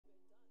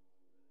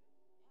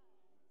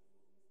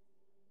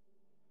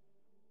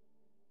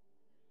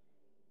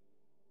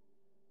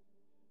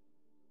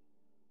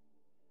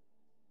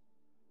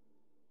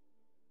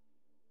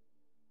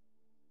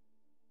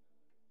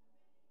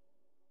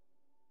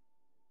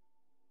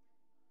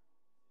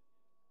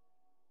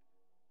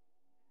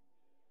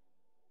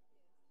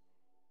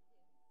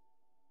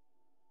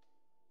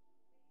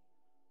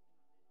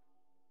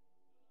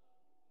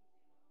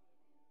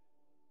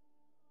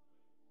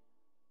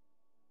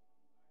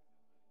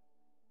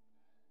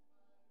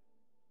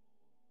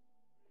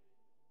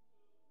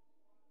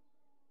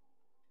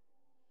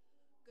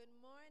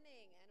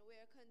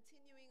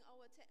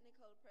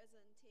technical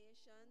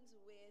presentations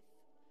with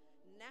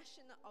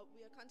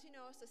we are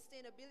continuing our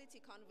sustainability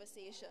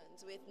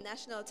conversations with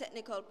national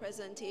technical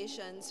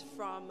presentations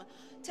from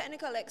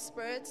technical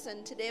experts,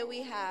 and today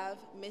we have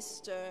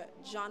Mr.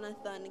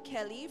 Jonathan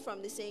Kelly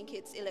from the St.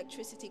 Kitts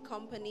Electricity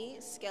Company,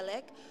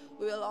 SKELEC.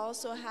 We will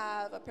also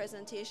have a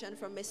presentation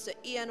from Mr.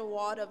 Ian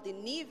Ward of the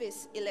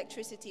Nevis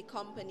Electricity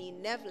Company,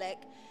 NEVLEC,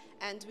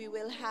 and we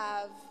will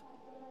have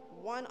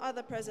one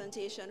other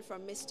presentation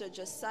from Mr.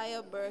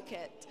 Josiah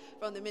Burkett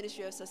from the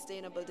Ministry of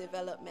Sustainable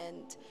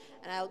Development.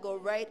 And I'll go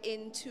right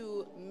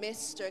into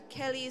Mr.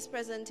 Kelly's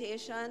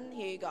presentation.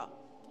 Here you go. All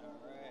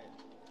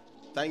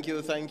right. Thank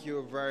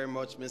you very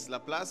much, Ms.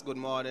 Laplace. Good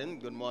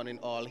morning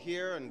all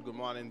here, and good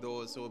morning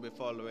those who will be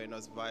following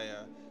us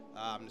via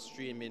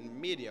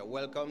streaming media.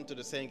 Welcome to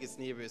the St. Kitts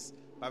Nevis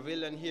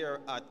Pavilion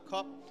here at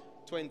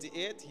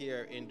COP28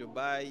 here in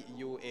Dubai,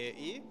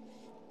 UAE.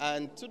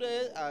 And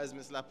today, as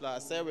Ms.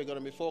 Laplace said, we're going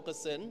to be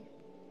focusing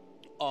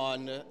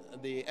on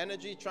the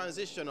energy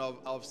transition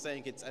of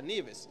St. Kitts and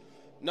Nevis.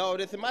 Now,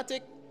 the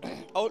thematic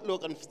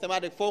outlook and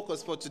thematic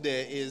focus for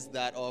today is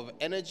that of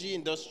energy,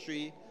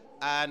 industry,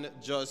 and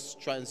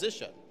just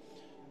transition.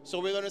 So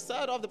we're going to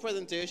start off the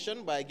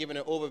presentation by giving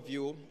an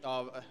overview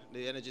of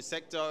the energy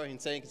sector in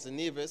St. Kitts and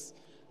Nevis.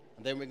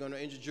 And then we're going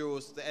to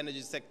introduce the energy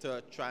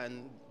sector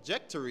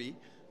trajectory.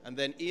 And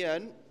then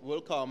Ian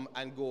will come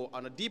and go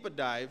on a deeper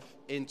dive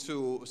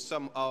into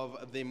some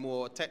of the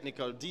more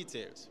technical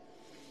details.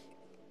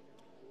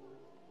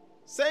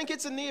 St.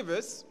 Kitts and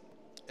Nevis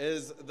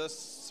is the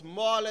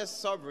smallest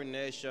sovereign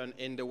nation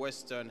in the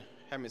Western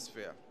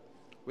Hemisphere.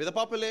 With a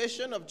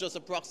population of just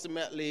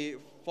approximately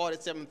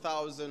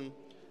 47,000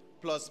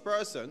 plus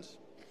persons,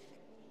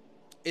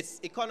 its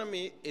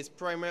economy is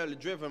primarily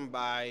driven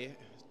by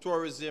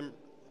tourism,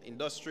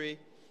 industry,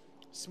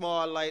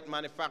 small light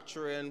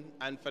manufacturing,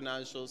 and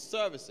financial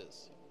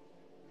services.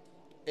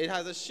 It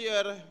has a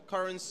shared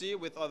currency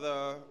with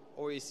other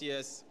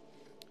OECS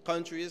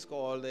countries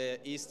called the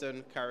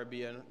Eastern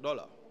Caribbean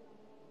dollar.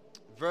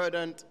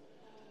 Verdant,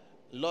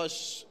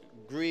 lush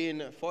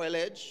green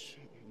foliage,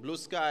 blue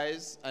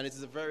skies, and it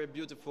is a very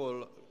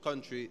beautiful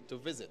country to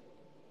visit.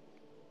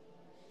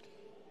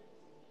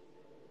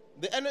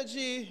 The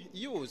energy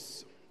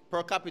use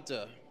per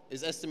capita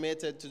is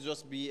estimated to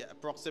just be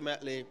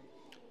approximately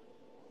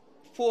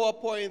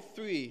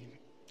 4.3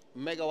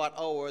 megawatt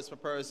hours per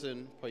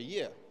person per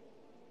year.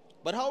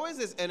 But how is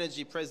this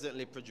energy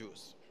presently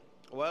produced?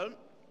 Well,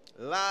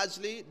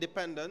 largely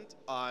dependent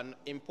on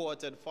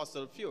imported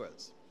fossil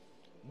fuels,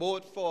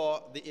 both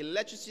for the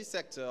electricity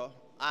sector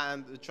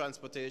and the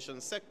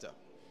transportation sector.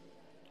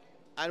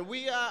 And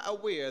we are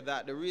aware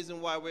that the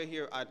reason why we're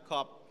here at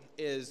COP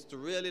is to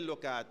really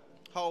look at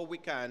how we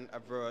can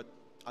avert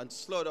and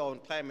slow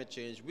down climate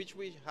change, which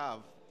we have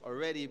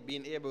already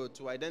been able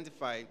to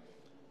identify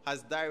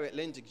has direct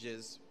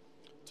linkages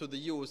to the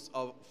use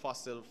of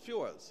fossil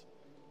fuels.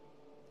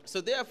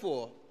 So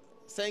therefore,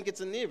 St.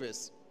 Kitts and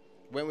Nevis,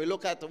 when we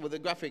look at with the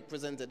graphic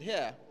presented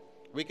here,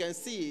 we can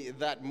see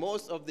that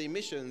most of the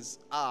emissions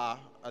are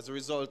as a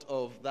result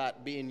of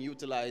that being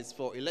utilized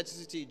for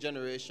electricity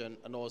generation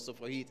and also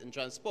for heat and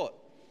transport.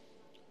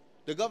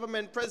 The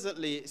government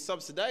presently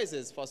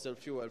subsidizes fossil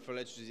fuel for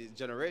electricity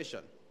generation.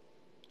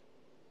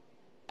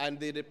 And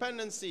the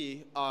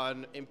dependency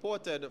on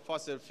imported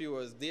fossil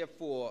fuels,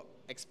 therefore,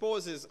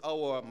 exposes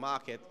our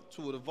market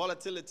to the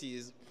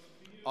volatilities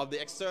of the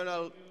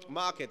external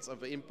markets of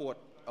the import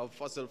of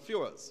fossil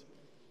fuels.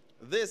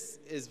 This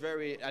is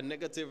a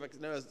negative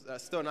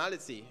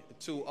externality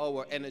to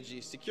our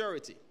energy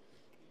security.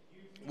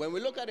 When we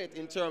look at it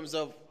in terms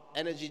of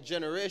energy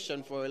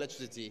generation for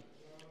electricity,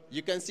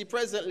 you can see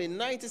presently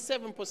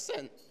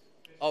 97%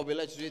 of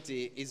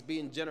electricity is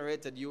being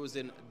generated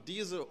using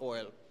diesel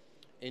oil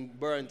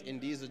burnt in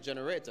diesel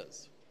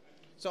generators.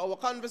 So our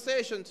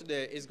conversation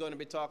today is going to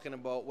be talking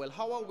about, well,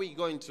 how are we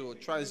going to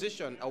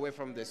transition away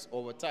from this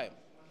over time?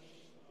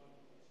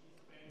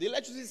 The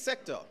electricity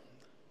sector,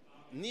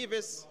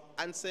 Nevis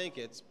and St.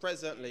 Kitts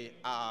presently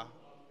are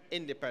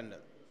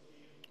independent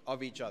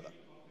of each other.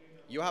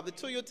 You have the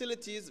two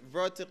utilities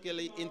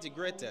vertically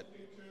integrated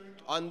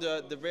under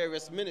the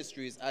various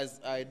ministries as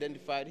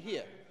identified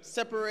here,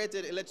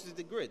 separated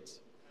electricity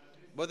grids.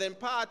 But then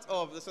part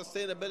of the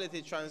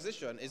sustainability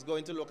transition is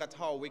going to look at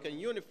how we can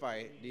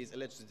unify these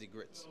electricity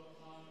grids.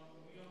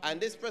 And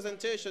this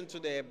presentation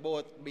today,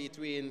 both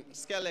between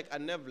SKELEC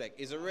and NEVLEC,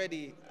 is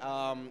already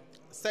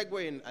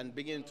segueing and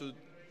beginning to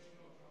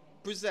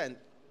present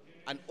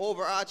an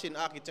overarching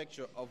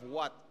architecture of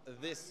what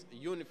this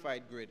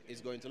unified grid is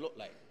going to look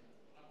like.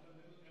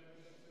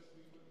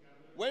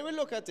 When we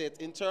look at it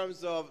in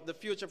terms of the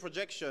future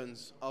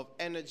projections of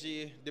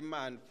energy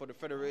demand for the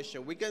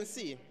Federation, we can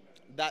see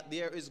that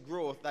there is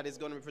growth that is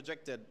going to be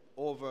projected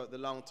over the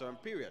long-term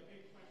period.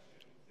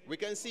 We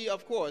can see,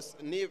 of course,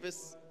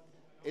 Nevis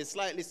is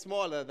slightly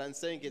smaller than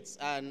St. Kitts,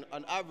 and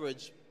on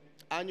average,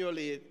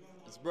 annually,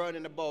 it's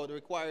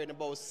requiring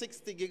about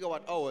 60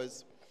 gigawatt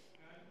hours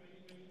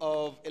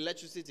of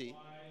electricity,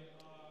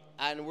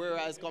 and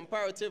whereas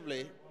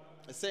comparatively,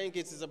 St.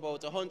 Kitts is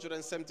about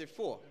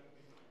 174.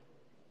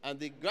 And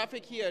the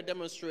graphic here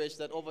demonstrates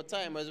that over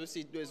time, as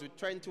we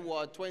trend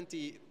toward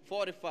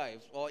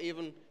 2045, or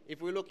even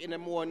if we look in a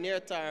more near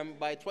term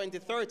by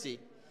 2030,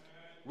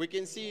 we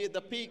can see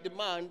the peak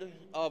demand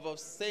of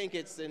St.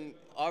 Kitts in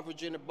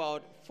averaging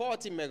about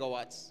 40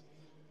 megawatts,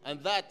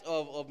 and that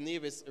of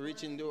Nevis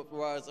reaching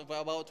was of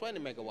about 20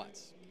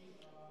 megawatts.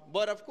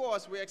 But of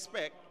course, we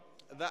expect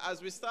that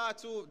as we start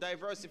to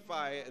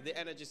diversify the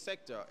energy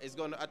sector, it's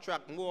going to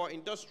attract more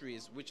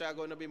industries which are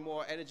going to be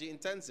more energy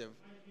intensive.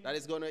 That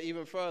is going to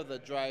even further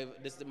drive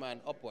this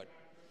demand upward.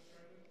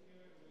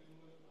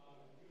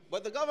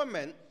 But the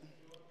government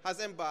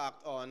has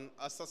embarked on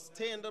a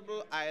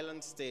sustainable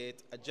island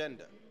state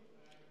agenda,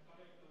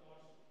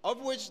 of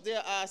which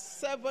there are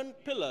 7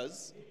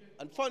 pillars,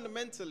 and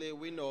fundamentally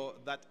we know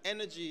that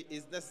energy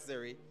is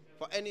necessary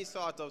for any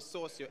sort of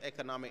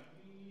socio-economic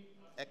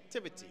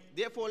activity.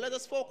 Therefore, let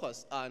us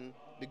focus on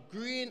the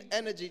green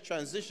energy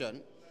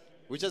transition,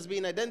 which has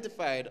been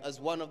identified as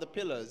one of the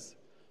pillars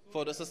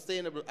for the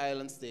Sustainable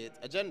Island State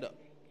agenda.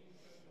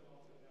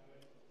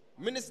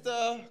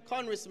 Minister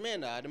Conris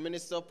Maynard, the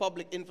Minister of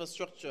Public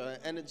Infrastructure,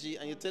 Energy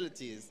and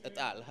Utilities et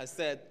al., has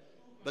said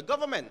the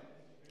government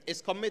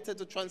is committed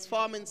to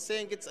transforming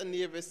St. Kitts and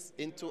Nevis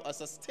into a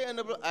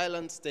sustainable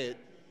island state,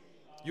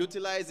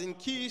 utilizing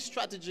key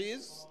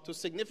strategies to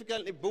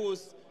significantly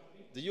boost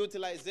the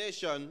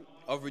utilization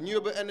of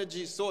renewable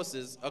energy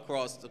sources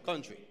across the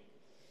country.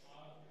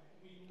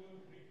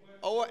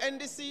 Our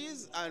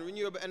NDCs and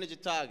renewable energy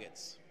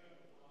targets: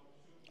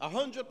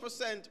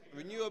 100%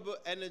 renewable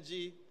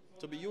energy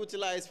to be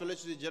utilized for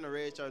electricity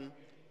generation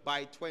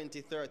by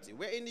 2030.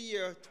 We're in the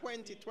year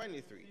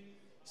 2023.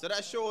 So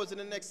that shows in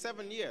the next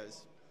 7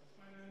 years,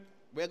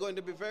 we're going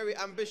to be very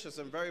ambitious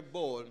and very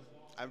bold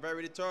and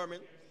very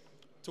determined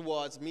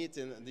towards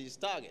meeting these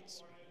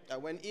targets.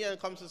 And when Ian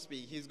comes to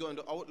speak, he's going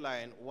to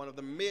outline one of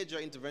the major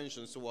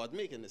interventions towards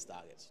making these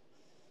targets.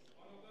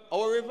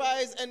 Our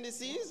revised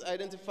NDCs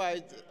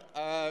identified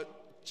a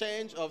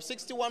change of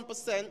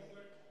 61%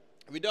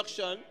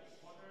 reduction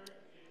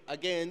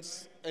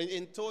against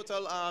in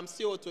total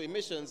CO2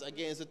 emissions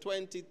against the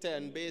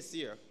 2010 base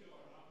year.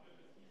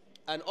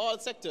 And all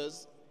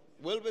sectors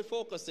will be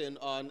focusing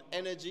on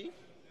energy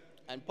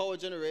and power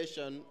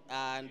generation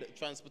and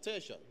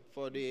transportation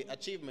for the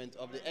achievement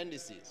of the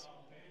NDCs.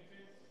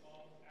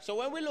 So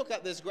when we look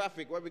at this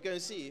graphic, what we can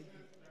see,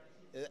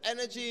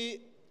 energy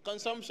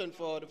consumption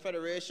for the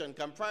Federation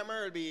can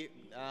primarily be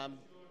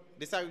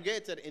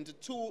disaggregated into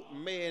 2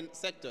 main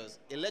sectors: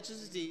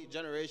 electricity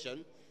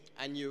generation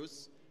and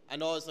use,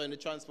 and also in the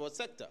transport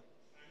sector.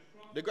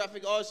 The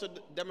graphic also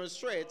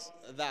demonstrates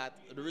that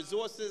the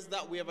resources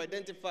that we have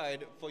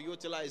identified for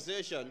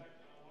utilization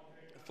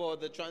for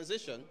the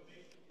transition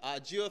are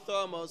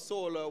geothermal,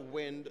 solar,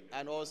 wind,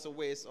 and also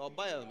waste or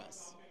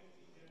biomass.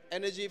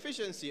 Energy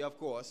efficiency, of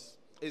course,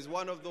 is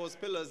one of those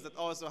pillars that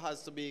also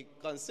has to be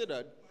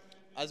considered.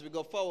 As we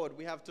go forward,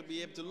 we have to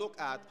be able to look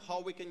at how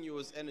we can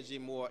use energy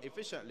more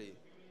efficiently.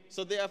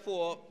 So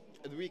therefore,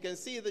 we can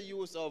see the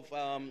use of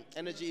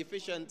energy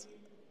efficient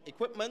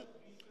equipment,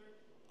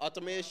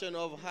 automation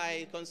of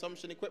high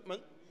consumption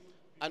equipment,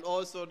 and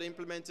also the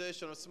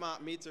implementation of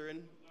smart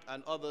metering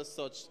and other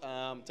such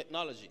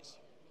technologies.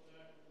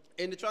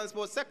 In the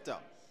transport sector,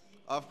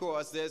 of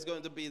course, there's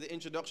going to be the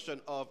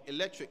introduction of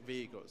electric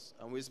vehicles,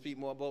 and we'll speak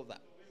more about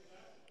that.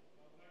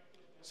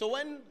 So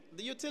when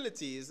the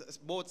utilities,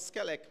 both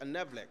SCELEC and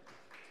NEVLEC,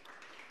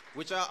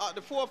 which are at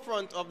the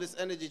forefront of this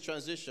energy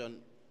transition,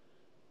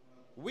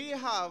 we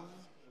have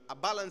a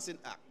balancing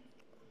act.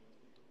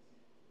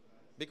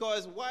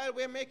 Because while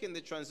we're making the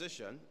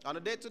transition, on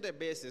a day-to-day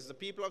basis, the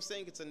people of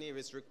St. Kitts and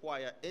Nevis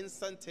require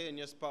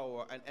instantaneous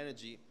power and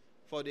energy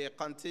for their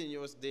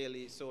continuous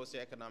daily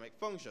socio-economic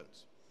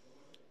functions.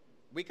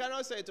 We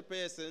cannot say to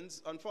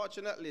persons,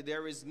 unfortunately,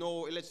 there is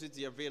no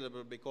electricity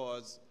available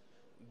because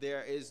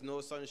there is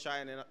no sun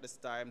shining at this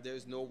time, there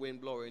is no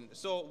wind blowing.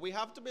 So we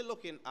have to be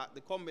looking at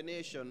the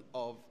combination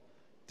of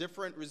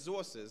different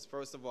resources,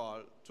 first of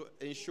all, to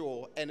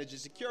ensure energy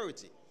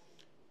security.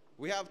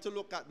 We have to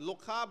look at low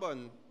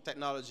carbon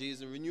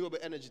technologies and renewable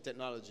energy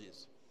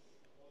technologies.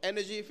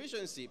 Energy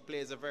efficiency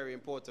plays a very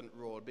important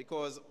role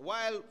because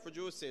while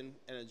producing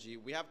energy,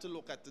 we have to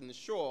look at and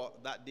ensure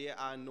that there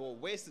are no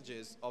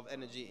wastages of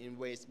energy in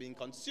waste being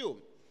consumed.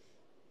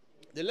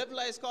 The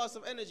levelized cost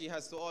of energy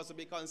has to also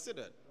be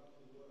considered.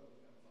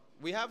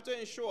 We have to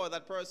ensure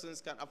that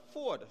persons can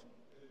afford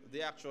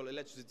the actual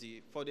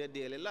electricity for their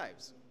daily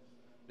lives.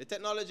 The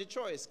technology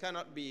choice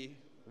cannot be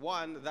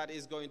one that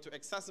is going to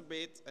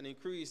exacerbate and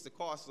increase the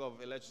cost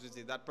of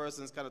electricity that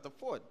persons cannot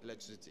afford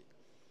electricity.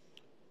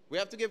 We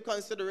have to give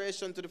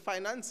consideration to the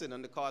financing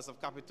and the cost of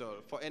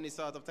capital for any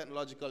sort of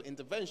technological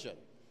intervention.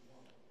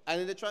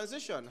 And the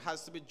transition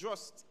has to be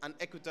just and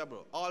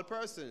equitable. All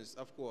persons,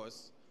 of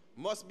course,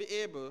 must be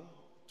able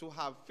to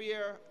have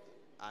fair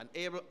and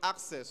able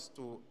access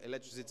to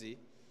electricity.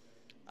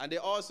 And they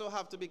also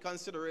have to be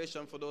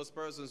consideration for those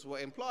persons who are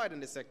employed in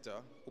the sector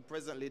who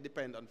presently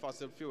depend on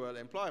fossil fuel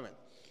employment.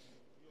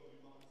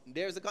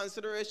 There's a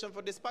consideration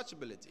for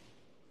dispatchability.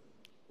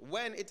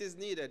 When it is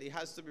needed, it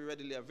has to be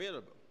readily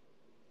available.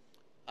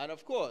 And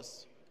of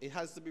course, it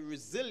has to be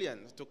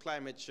resilient to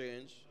climate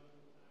change,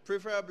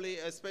 preferably,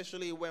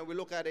 especially when we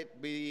look at it,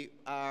 we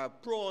are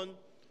prone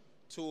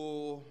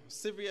to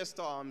severe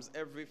storms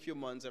every few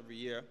months, every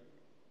year.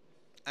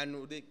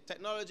 And the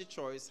technology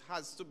choice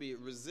has to be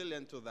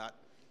resilient to that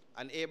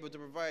and able to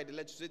provide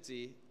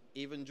electricity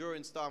even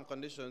during storm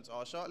conditions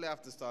or shortly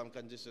after storm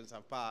conditions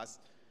have passed,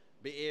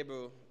 be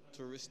able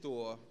to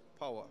restore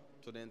power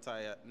to the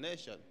entire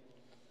nation.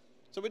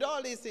 So with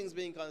all these things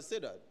being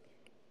considered,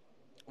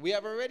 we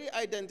have already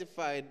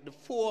identified the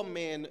 4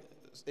 main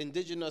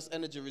indigenous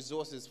energy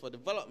resources for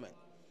development,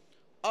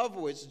 of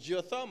which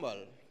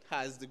geothermal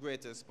has the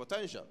greatest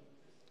potential.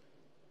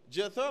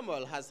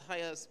 Geothermal has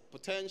highest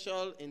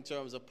potential in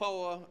terms of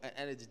power and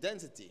energy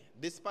density,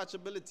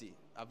 dispatchability,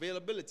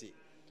 availability,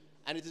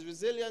 and it is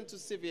resilient to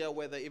severe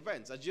weather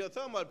events. A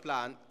geothermal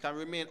plant can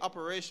remain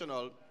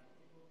operational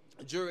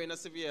during a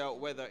severe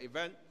weather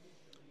event,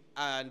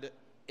 and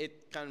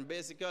it can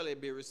basically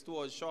be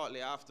restored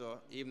shortly after,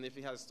 even if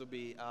it has to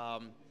be,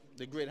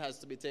 the grid has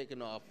to be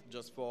taken off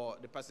just for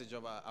the passage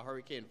of a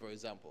hurricane, for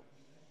example.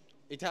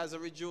 It has a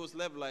reduced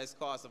levelized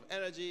cost of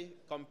energy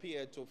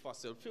compared to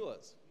fossil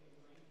fuels.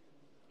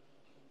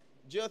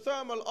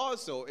 Geothermal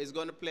also is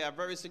going to play a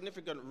very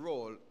significant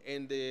role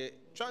in the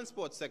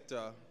transport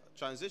sector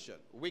transition.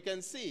 We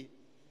can see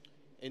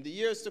in the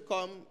years to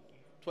come,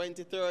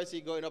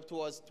 2030 going up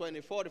towards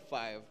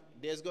 2045,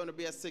 there's going to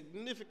be a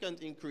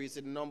significant increase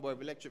in the number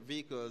of electric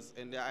vehicles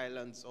in the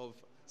islands of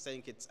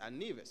St. Kitts and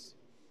Nevis.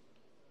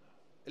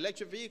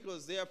 Electric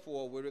vehicles,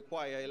 therefore, will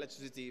require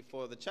electricity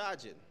for the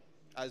charging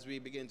as we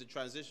begin to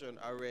transition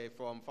away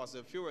from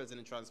fossil fuels in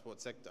the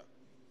transport sector.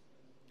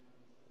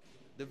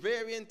 The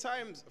varying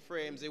time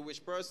frames in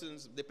which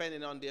persons,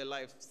 depending on their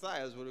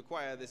lifestyles, will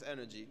require this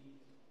energy,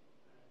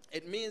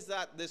 it means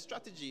that the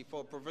strategy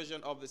for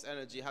provision of this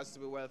energy has to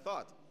be well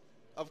thought.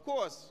 Of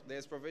course,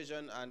 there's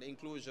provision and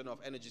inclusion of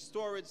energy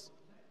storage,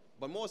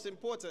 but most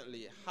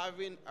importantly,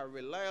 having a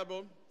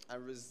reliable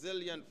and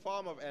resilient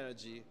form of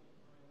energy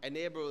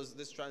enables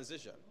this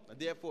transition. And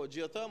therefore,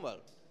 geothermal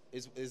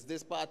is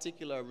this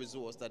particular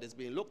resource that is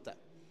being looked at.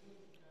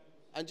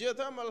 And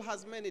geothermal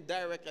has many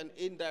direct and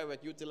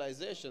indirect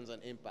utilizations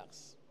and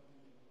impacts.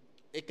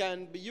 It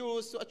can be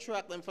used to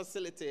attract and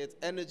facilitate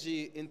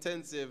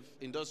energy-intensive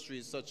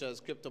industries such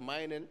as crypto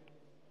mining,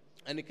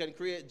 and it can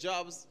create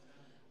jobs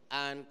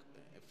and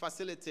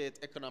facilitate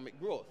economic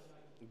growth.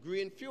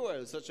 Green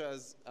fuels such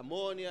as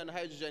ammonia and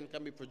hydrogen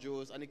can be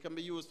produced, and it can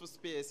be used for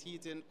space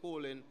heating,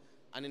 cooling,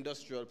 and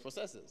industrial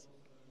processes.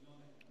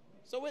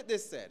 So with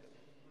this said,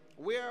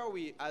 where are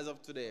we as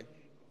of today,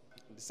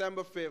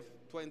 December 5th,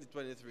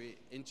 2023,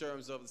 in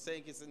terms of the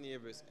St. Kitts and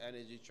Nevis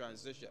energy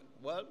transition?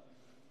 Well,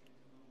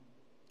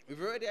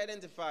 we've already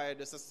identified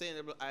the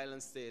Sustainable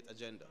Island State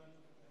Agenda.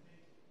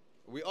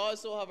 We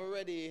also have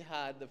already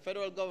had the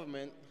federal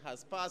government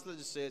has passed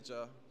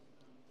legislature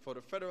for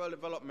the federal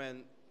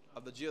development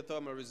of the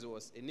geothermal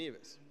resource in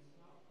Nevis.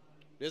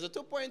 There's a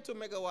 2.2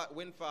 megawatt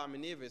wind farm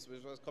in Nevis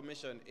which was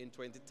commissioned in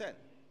 2010.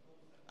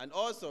 And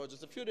also,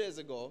 just a few days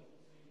ago,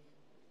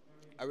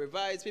 a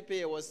revised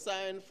PPA was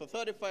signed for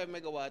 35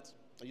 megawatt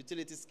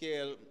utility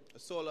scale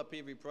solar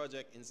PV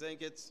project in St.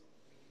 Kitts,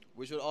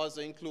 which will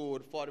also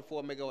include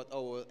 44 megawatt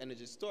hour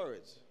energy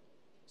storage.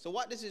 So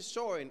what this is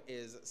showing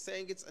is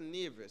St. Kitts and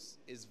Nevis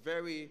is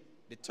very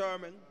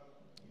determined,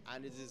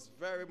 and it is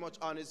very much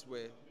on its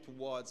way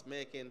towards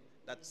making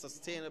that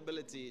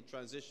sustainability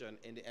transition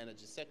in the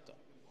energy sector.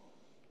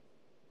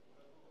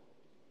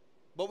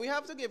 But we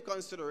have to give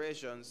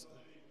considerations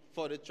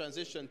for the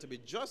transition to be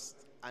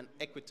just and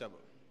equitable.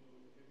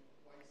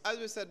 As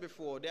we said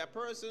before, there are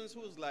persons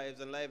whose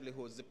lives and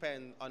livelihoods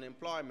depend on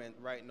employment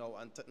right now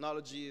and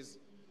technologies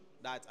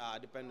that are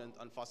dependent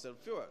on fossil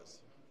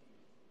fuels.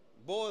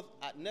 Both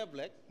at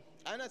Nevlec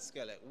and at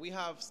Skelec, we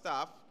have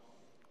staff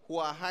who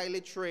are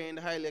highly trained,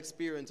 highly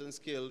experienced and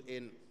skilled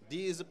in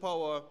diesel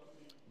power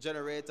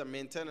generator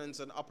maintenance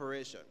and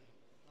operation.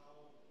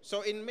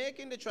 So in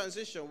making the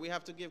transition, we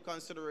have to give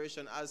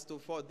consideration as to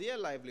for their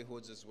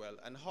livelihoods as well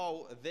and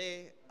how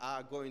they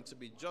are going to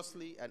be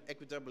justly and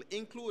equitably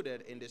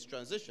included in this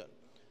transition.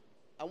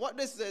 And what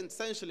this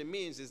essentially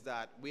means is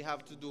that we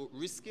have to do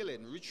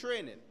reskilling,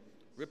 retraining,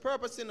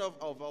 repurposing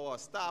of our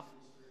staff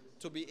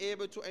to be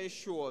able to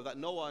ensure that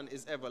no one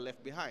is ever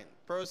left behind.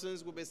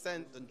 Persons will be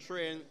sent and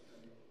trained,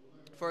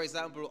 for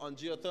example, on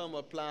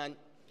geothermal plant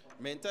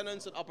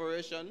maintenance and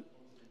operation,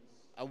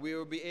 and we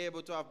will be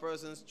able to have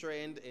persons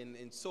trained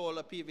in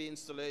solar PV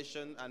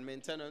installation and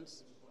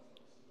maintenance.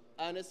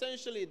 And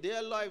essentially,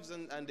 their lives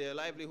and their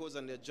livelihoods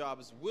and their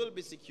jobs will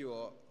be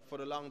secure for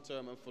the long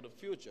term and for the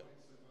future.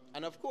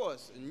 And of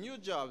course, new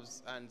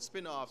jobs and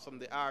spin-offs from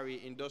the RE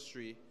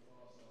industry,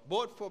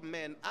 both for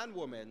men and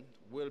women,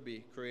 will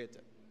be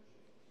created.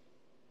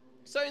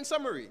 So in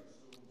summary,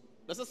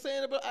 the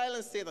Sustainable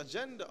Island State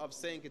Agenda of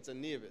St. Kitts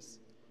and Nevis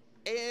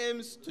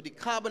aims to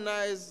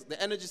decarbonize the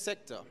energy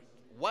sector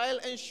while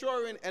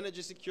ensuring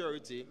energy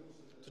security,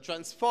 to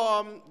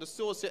transform the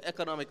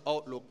socio-economic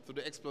outlook through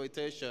the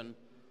exploitation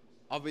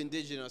of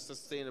indigenous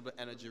sustainable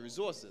energy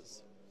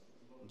resources.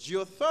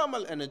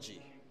 Geothermal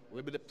energy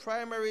will be the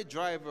primary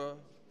driver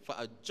for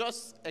a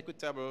just,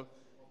 equitable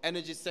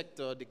energy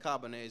sector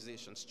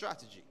decarbonization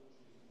strategy.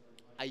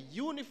 A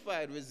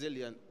unified,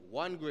 resilient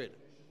one grid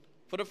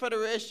for the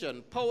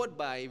Federation, powered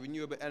by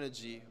renewable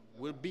energy,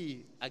 will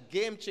be a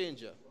game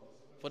changer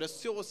for the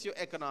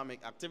socio-economic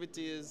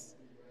activities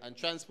and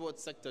transport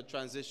sector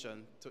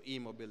transition to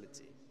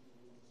e-mobility.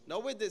 Now,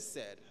 with this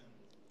said,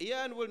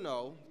 Ian will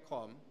now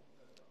come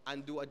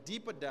and do a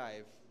deeper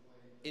dive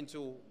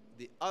into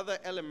the other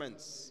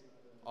elements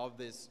of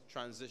this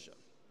transition.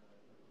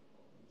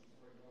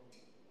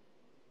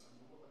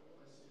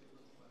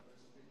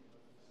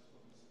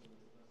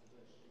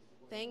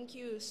 Thank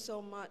you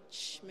so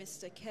much,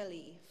 Mr.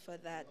 Kelly, for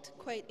that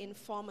quite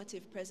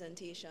informative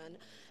presentation.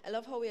 I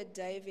love how we are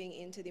diving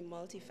into the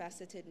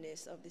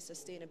multifacetedness of the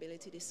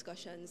sustainability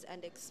discussions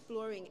and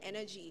exploring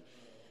energy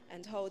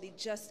and how the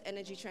just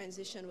energy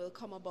transition will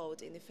come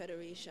about in the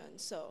Federation.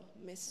 So,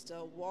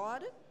 Mr.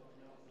 Ward,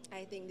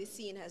 I think the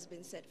scene has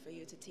been set for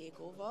you to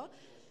take over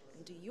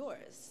and do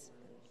yours.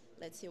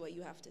 Let's hear what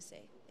you have to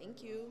say.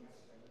 Thank you.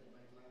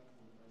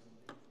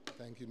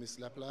 Thank you, Ms.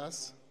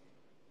 Laplace,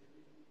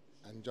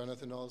 and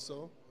Jonathan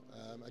also.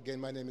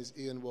 Again, my name is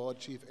Ian Ward,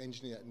 Chief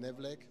Engineer at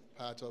NEVLEC,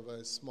 part of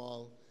a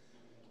small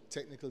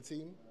technical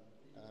team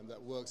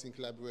that works in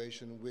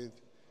collaboration with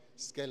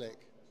SCELEC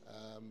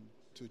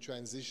to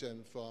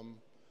transition from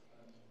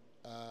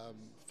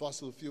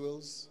fossil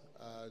fuels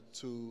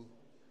to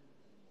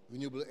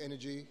renewable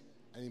energy,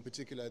 and in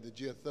particular the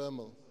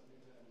geothermal,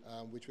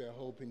 which we are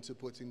hoping to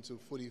put into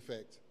full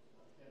effect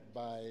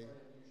by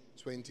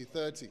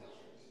 2030.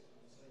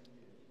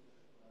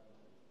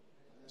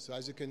 So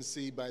as you can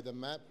see by the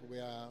map, we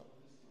are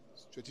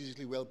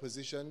strategically well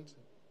positioned,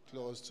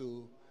 close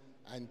to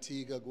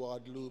Antigua,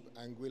 Guadeloupe,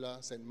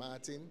 Anguilla, St.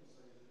 Martin.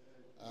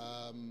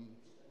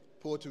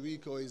 Puerto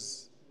Rico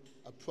is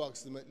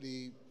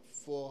approximately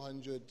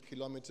 400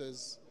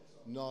 kilometers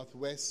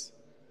northwest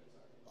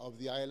of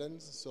the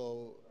islands,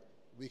 so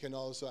we can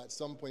also, at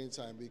some point in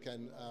time, we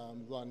can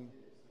run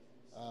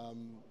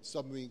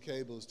submarine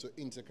cables to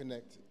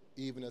interconnect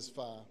even as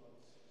far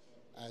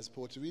as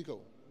Puerto Rico.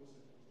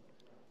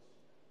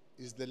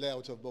 Is the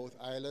layout of both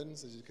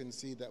islands. As you can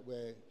see, that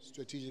we're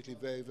strategically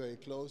very, very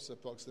close,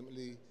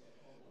 approximately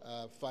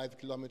 5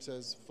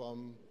 kilometers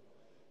from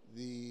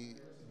the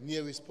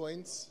nearest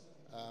points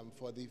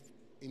for the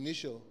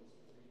initial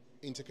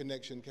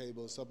interconnection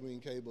cables, submarine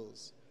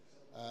cables,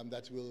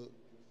 that will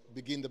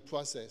begin the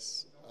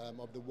process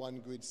of the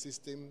one grid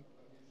system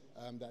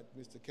that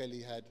Mr.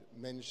 Kelly had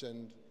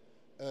mentioned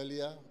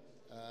earlier.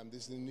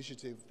 This is an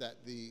initiative that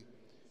the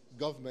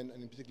government,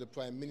 and in particular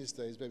Prime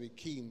Minister, is very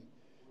keen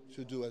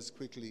to do as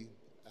quickly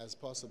as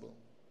possible.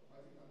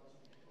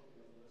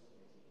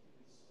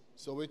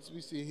 So what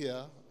we see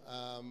here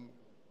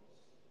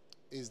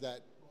is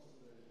that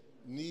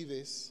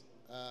Nevis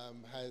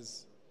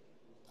has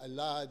a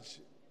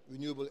large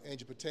renewable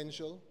energy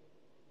potential,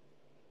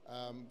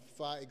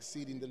 far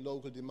exceeding the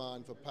local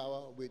demand for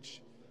power,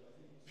 which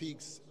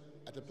peaks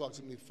at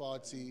approximately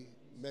 40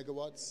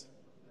 megawatts.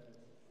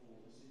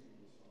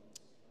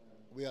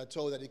 We are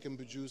told that it can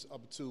produce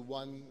up to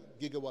 1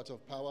 gigawatt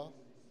of power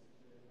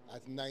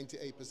at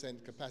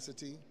 98%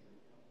 capacity.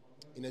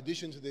 In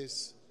addition to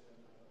this,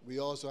 we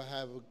also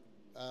have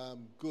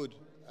good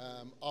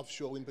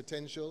offshore wind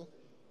potential.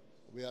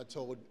 We are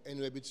told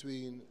anywhere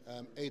between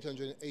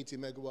 880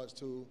 megawatts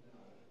to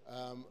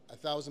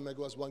 1,000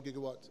 megawatts, 1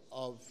 gigawatt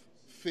of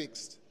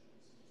fixed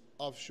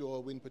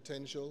offshore wind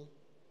potential.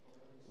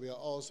 We are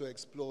also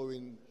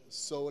exploring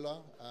solar.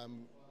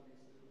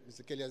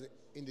 Mr. Kelly has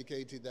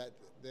indicated that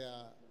they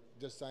are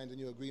just signed a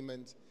new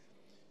agreement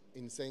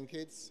in St.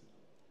 Kitts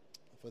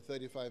for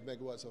 35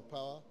 megawatts of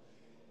power.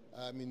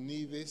 In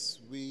Nevis,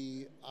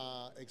 we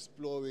are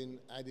exploring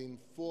adding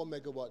 4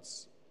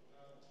 megawatts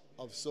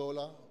of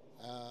solar,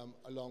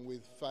 along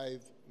with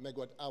 5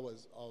 megawatt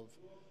hours of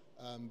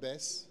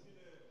BESS.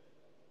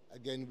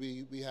 Again,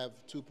 we have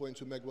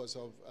 2.2 megawatts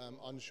of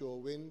onshore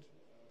wind.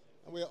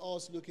 And we are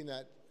also looking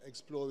at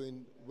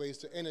exploring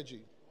waste to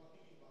energy,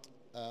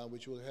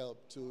 which will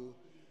help to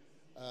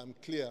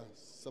clear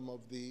some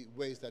of the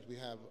waste that we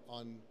have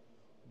on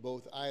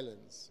both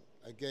islands.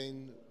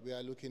 Again, we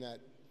are looking at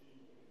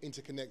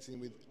interconnecting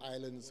with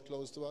islands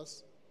close to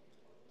us.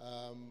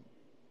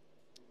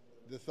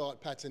 The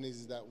thought pattern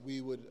is that we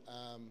would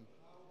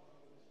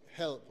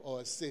help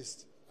or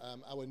assist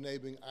our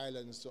neighboring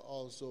islands to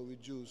also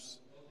reduce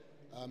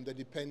the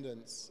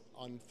dependence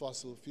on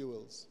fossil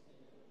fuels.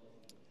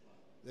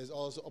 There's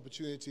also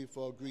opportunity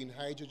for green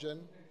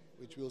hydrogen,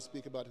 which we'll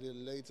speak about a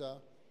little later,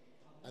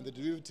 and the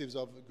derivatives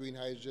of green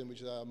hydrogen,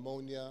 which are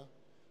ammonia,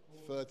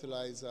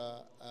 fertilizer,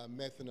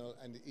 methanol,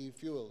 and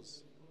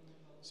e-fuels.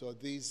 So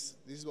this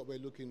is what we're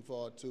looking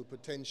for to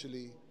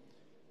potentially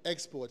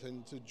export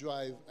and to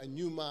drive a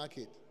new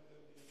market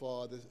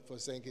for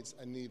St. Kitts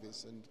and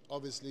Nevis. And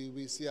obviously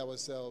we see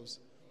ourselves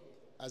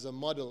as a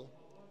model,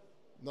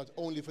 not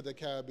only for the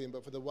Caribbean,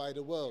 but for the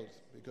wider world,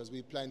 because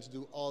we plan to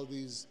do all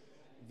these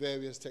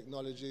various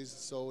technologies,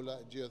 solar,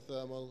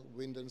 geothermal,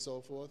 wind, and so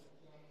forth.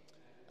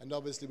 And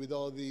obviously with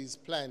all these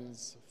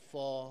plans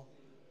for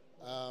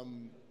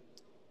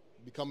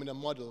becoming a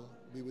model,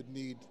 we would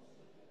need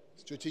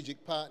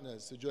strategic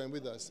partners to join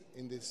with us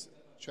in this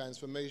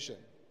transformation.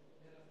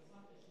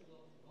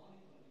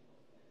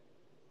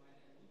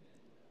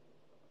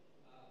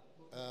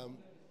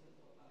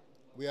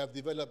 We have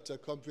developed a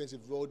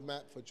comprehensive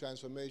roadmap for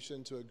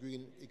transformation to a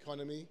green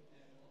economy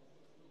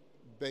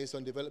based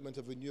on development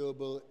of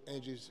renewable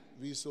energy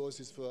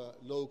resources for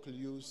local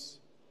use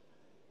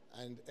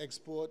and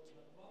export.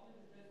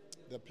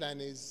 The plan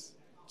is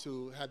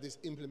to have this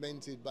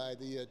implemented by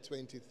the year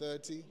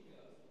 2030,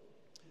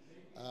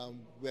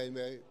 when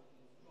we're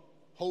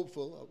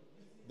hopeful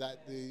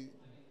that the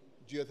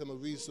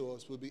geothermal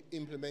resource will be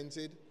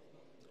implemented.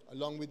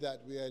 Along with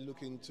that, we are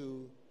looking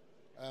to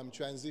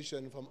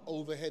transition from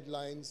overhead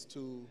lines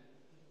to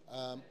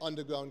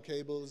underground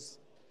cables,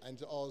 and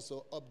to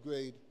also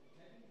upgrade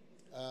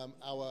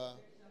our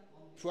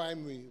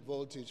primary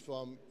voltage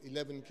from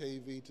 11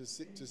 kV to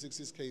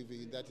 6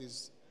 kV. That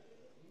is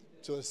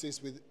to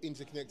assist with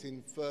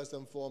interconnecting first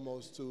and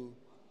foremost to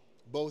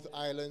both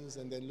islands,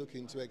 and then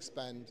looking to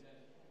expand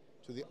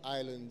to the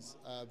islands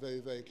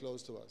very, very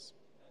close to us.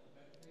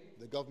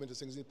 The government of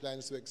St. Kitts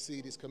plans to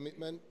exceed its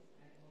commitment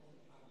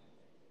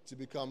to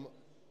become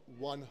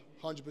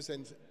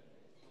 100%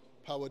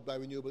 powered by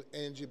renewable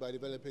energy by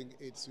developing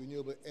its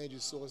renewable energy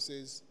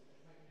sources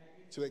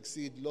to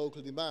exceed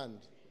local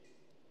demand.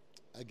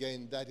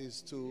 Again, that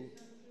is to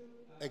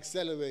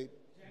accelerate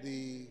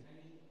the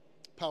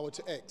Power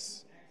to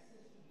X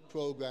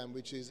program,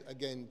 which is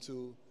again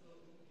to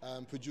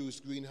produce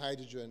green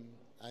hydrogen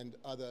and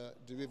other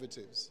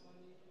derivatives.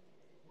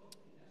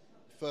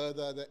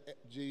 Further, the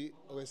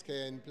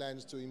GOSKN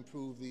plans to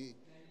improve the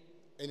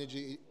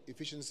energy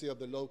efficiency of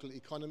the local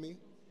economy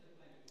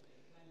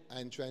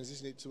and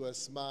transition it to a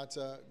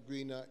smarter,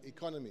 greener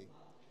economy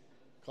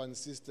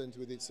consistent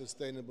with its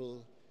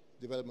sustainable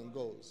development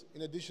goals.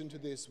 In addition to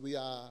this, we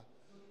are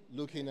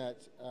looking at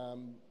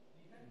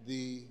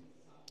the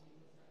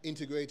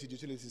integrated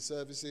utility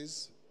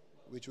services,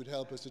 which would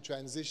help us to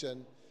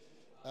transition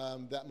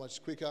that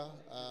much quicker.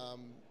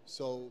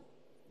 So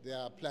there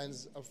are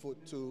plans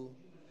afoot to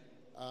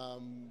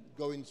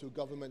go into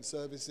government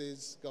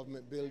services,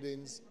 government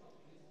buildings,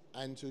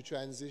 and to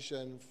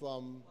transition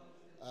from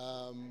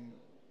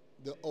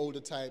the older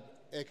type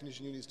air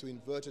conditioning units to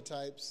inverter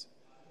types,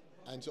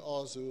 and to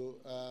also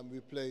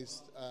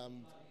replace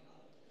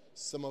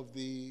some of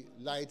the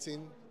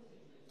lighting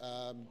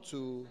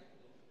to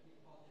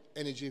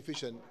energy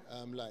efficient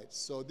lights.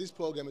 So this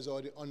program is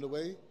already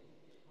underway,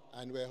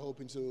 and we're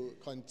hoping to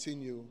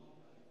continue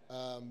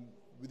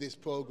with this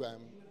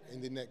program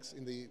in the next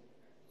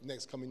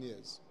coming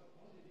years.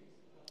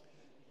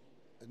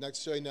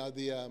 Next, showing now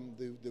the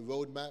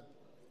roadmap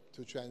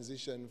to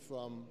transition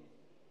from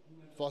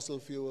fossil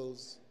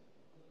fuels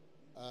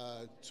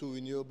to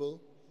renewable.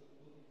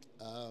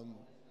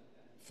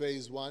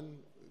 Phase 1,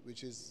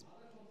 which is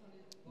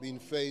being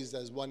phased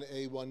as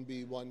 1A,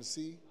 1B,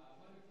 1C,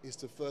 is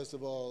to first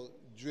of all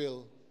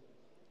drill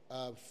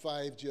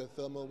 5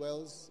 geothermal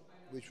wells,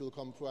 which will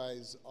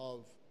comprise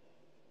of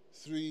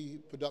 3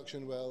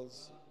 production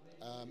wells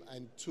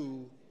and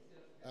 2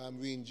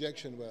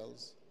 reinjection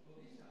wells,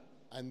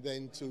 and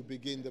then to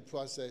begin the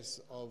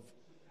process of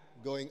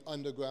going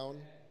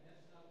underground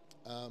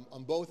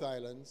on both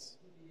islands,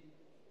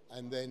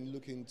 and then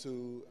looking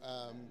to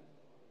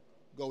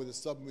go with a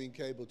submarine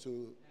cable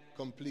to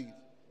complete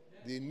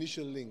the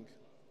initial link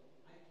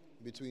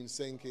between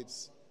St.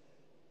 Kitts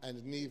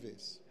and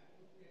Nevis.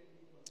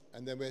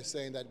 And then we're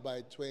saying that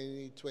by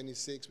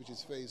 2026, which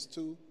is phase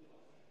 2,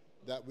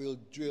 that we'll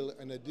drill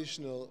an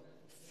additional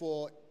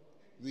 4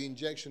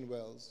 reinjection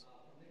wells,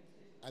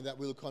 and that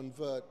will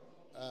convert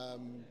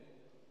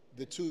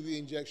the 2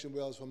 reinjection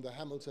wells from the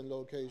Hamilton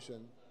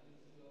location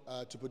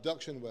to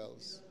production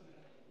wells,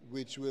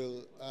 which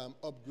will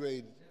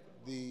upgrade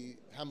the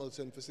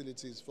Hamilton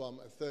facilities from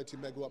a 30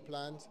 megawatt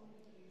plant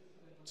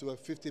to a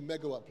 50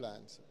 megawatt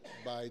plant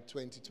by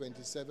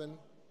 2027.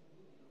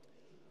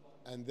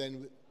 And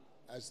then,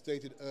 as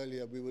stated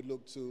earlier, we would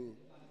look to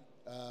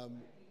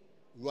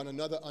run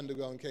another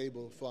underground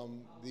cable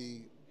from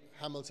the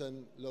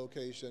Hamilton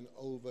location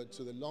over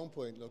to the Long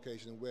Point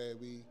location, where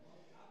we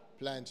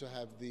plan to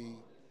have the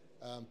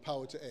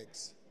Power to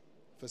X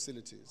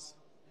facilities.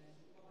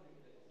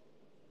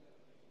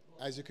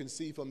 As you can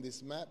see from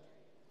this map,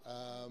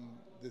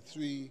 the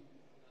 3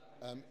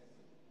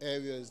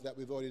 areas that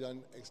we've already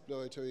done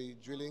exploratory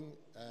drilling,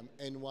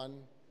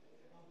 N1,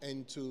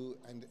 N2,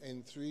 and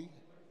N3,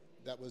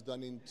 that was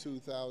done in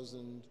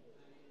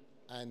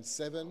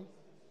 2007,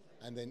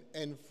 and then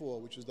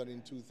N4, which was done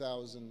in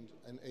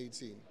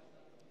 2018.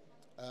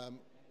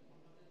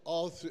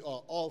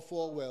 All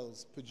 4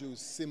 wells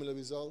produced similar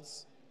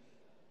results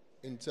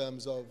in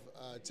terms of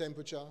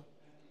temperature.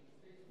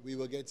 We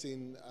were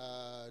getting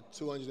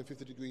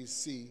 250 degrees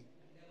C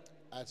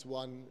at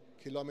 1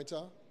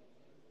 kilometer,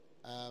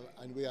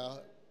 and we are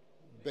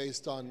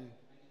based on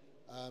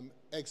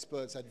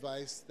experts'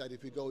 advice that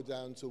if we go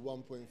down to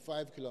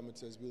 1.5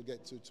 kilometers, we'll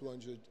get to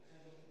 200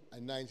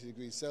 and 90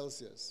 degrees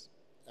Celsius.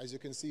 As you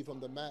can see from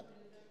the map,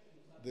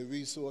 the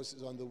resource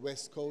is on the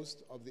west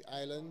coast of the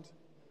island,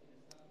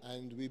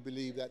 and we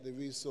believe that the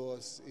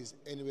resource is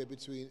anywhere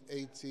between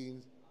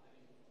 18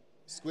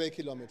 square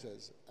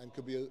kilometers and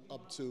could be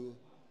up to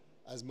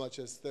as much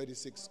as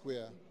 36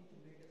 square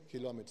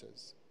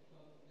kilometers.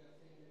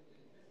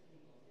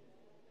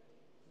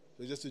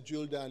 So just to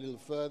drill down a little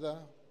further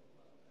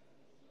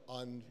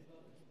on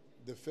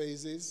the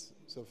phases.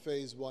 So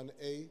phase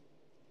 1A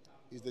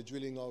is the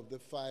drilling of the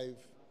 5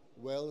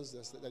 wells,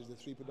 that is the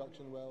 3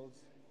 production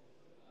wells,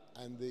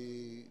 and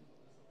the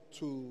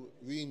 2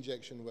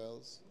 reinjection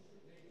wells.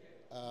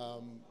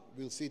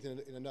 We'll see it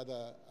in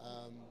another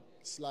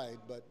slide,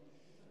 but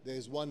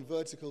there's 1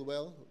 vertical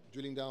well,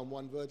 drilling down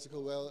 1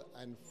 vertical well,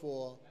 and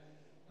 4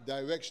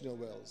 directional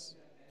wells.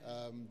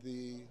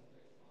 The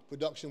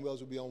production wells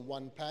will be on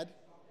 1 pad,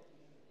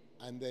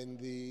 and then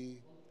the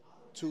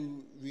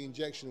 2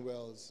 reinjection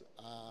wells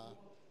are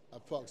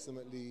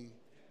approximately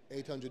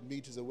 800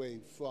 meters away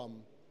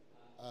from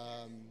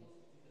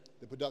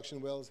the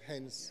production wells,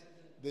 hence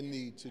the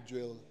need to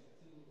drill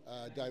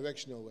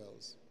directional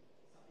wells.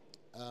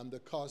 The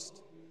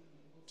cost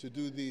to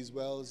do these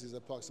wells is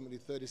approximately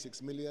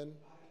 36 million.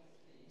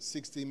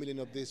 60 million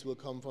of this will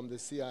come from the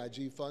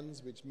CRG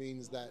funds, which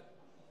means that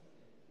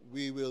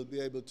we will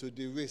be able to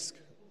de-risk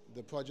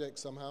the project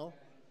somehow.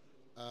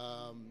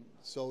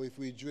 So if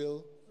we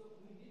drill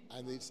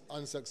and it's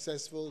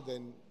unsuccessful,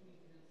 then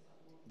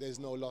there's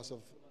no loss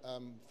of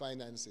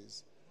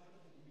finances.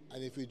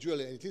 And if we drill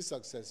it and it is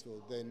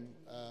successful, then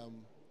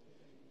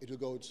it will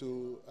go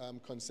to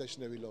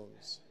concessionary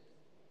loans.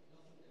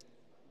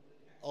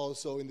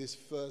 Also, in this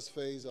first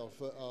phase of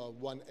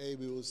 1A,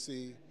 we will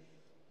see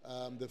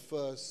the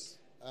first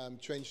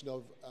trenching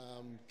of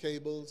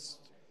cables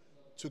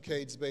to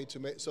Cades Bay,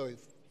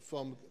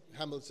 from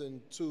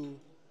Hamilton to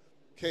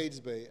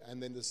Cades Bay,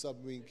 and then the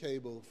submarine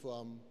cable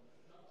from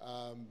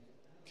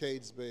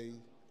Cades Bay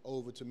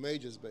over to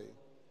Majors Bay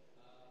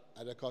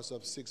at a cost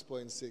of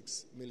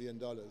 $6.6 million.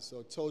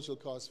 So total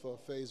cost for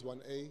phase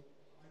 1A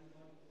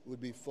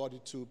would be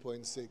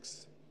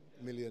 $42.6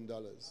 million.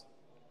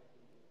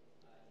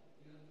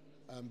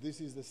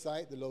 This is the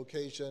site, the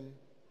location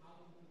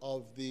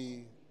of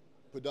the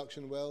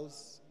production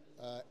wells,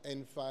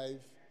 N5,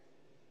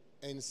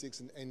 N6,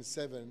 and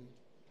N7.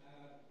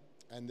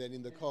 And then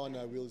in the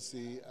corner, we'll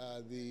see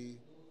the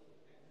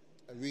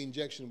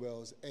reinjection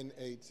wells,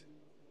 N8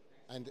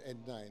 and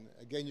N9.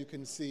 Again, you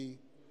can see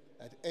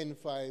that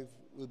N5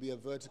 will be a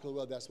vertical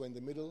well, that's one in the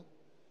middle,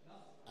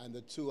 and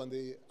the 2 on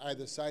the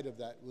either side of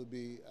that will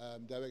be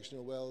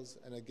directional wells.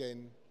 And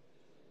again,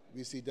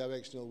 we see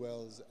directional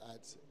wells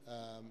at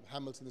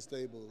Hamilton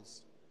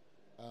Stables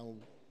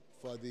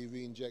for the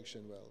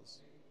reinjection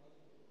wells.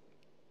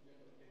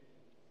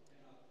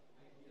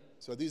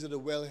 So these are the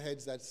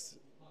wellheads that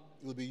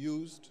will be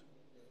used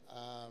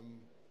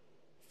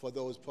for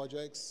those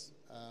projects.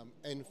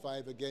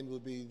 N5 again will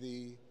be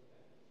the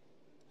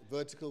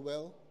vertical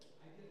well.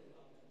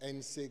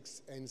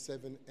 N6,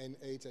 N7,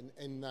 N8, and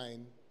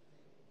N9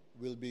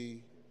 will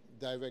be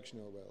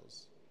directional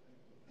wells.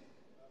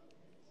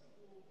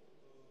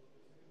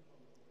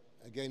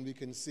 Again, we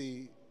can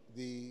see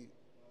the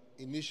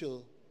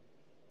initial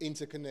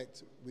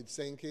interconnect with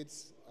St.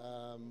 Kitts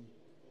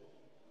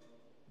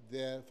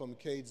there from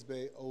Cades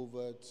Bay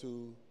over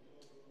to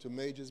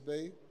Majors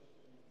Bay.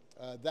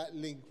 That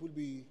link would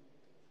be,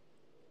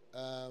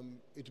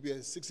 it would be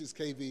a 66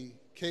 kV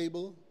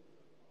cable,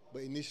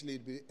 but initially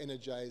it would be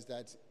energized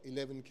at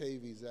 11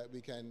 kVs that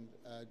we can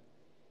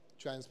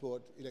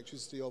transport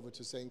electricity over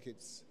to St.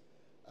 Kitts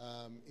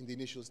in the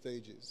initial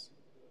stages.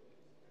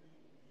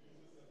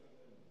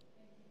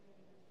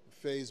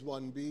 Phase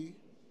 1B,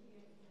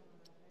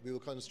 we will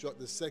construct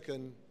the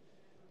second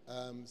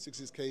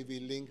 66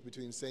 kV link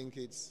between St.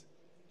 Kitts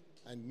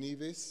and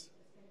Nevis,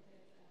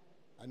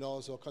 and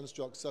also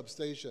construct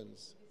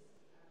substations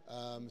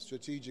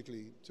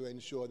strategically to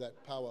ensure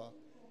that power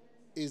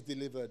is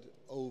delivered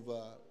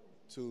over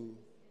to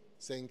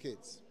St.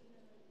 Kitts.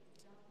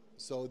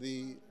 So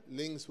the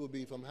links will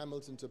be from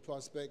Hamilton to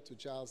Prospect to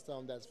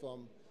Charlestown. That's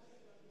from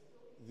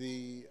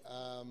the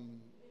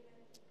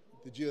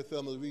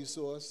geothermal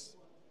resource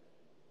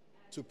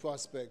to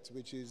Prospect,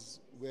 which is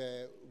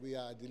where we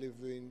are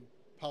delivering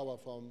power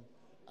from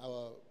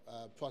our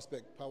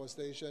Prospect power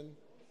station,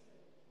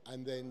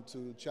 and then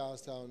to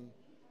Charlestown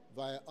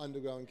via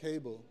underground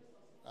cable,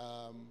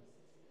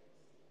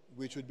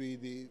 which would be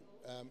the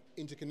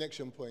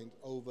interconnection point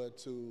over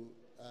to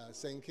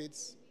St.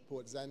 Kitts,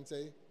 Port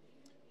Zante,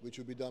 which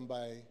will be done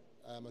by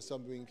a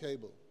submarine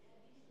cable.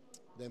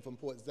 Then from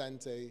Port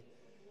Zante,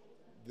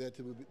 there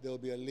will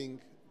be a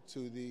link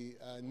to the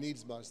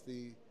Nevis,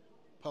 the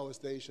power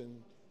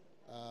station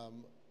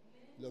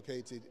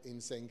located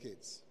in St.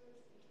 Kitts.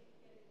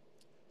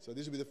 So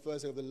this will be the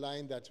first of the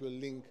line that will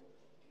link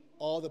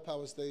all the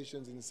power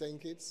stations in St.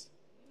 Kitts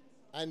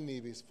and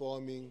Nevis,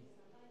 forming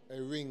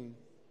a ring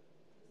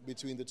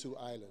between the 2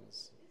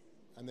 islands.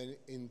 And then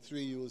in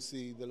 3, you will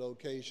see the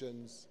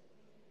locations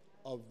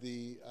of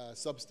the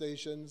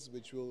substations,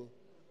 which will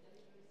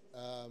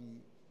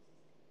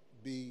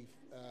be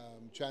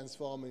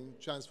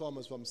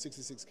transformers from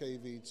 66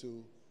 kV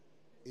to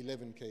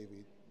 11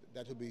 kV.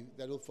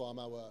 That'll form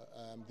our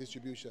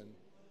distribution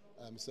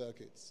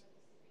circuits.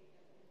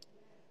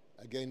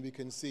 Again, we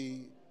can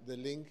see the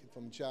link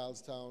from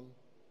Charlestown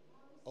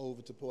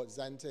over to Port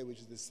Zante, which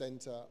is the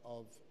center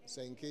of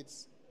St.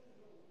 Kitts,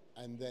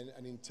 and then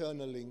an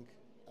internal link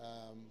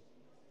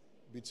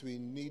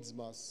between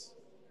Nevis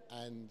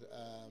and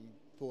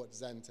Port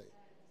Zante.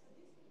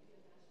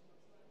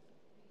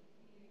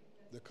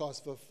 The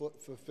cost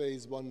for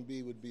phase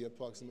 1B would be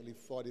approximately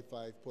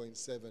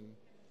 $45.7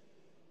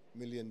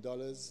 million,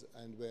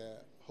 and we're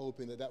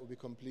hoping that will be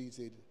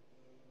completed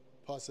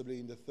possibly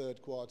in the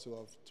third quarter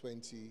of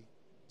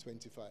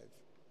 2025.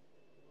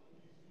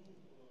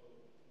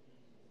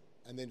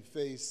 And then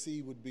phase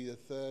C would be the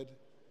third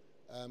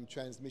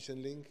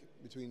transmission link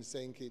between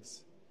St.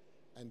 Kitts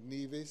and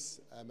Nevis.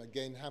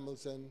 Again,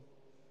 Hamilton.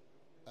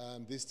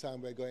 This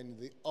time we're going in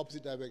the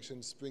opposite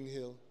direction, Spring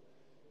Hill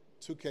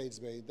to Cades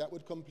Bay. That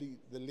would complete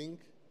the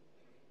link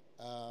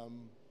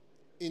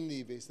in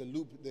Nevis,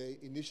 the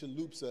initial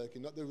loop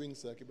circuit, not the ring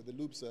circuit, but the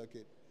loop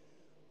circuit,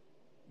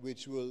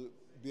 which will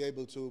be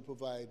able to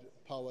provide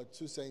power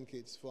to St.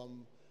 Kitts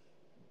from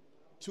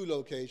two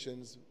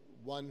locations,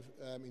 one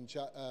in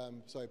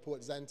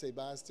Port Zante,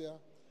 Bastia,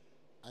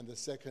 and the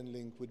second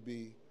link would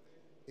be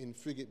in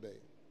Frigate Bay.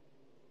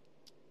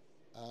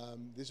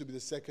 This will be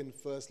the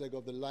first leg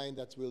of the line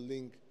that will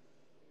link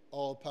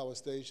all power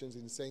stations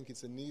in St.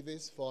 Kitts and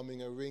Nevis,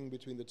 forming a ring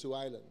between the two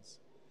islands,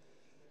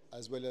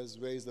 as well as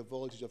raise the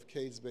voltage of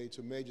Cades Bay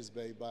to Majors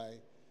Bay by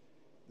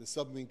the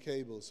submarine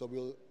cable. So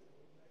we'll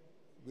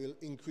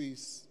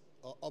increase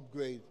or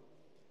upgrade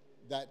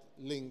that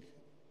link,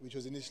 which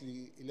was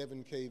initially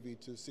 11 kV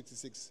to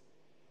 66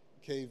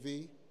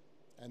 kV,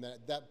 and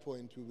at that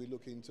point we'll be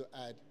looking to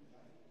add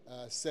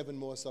 7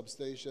 more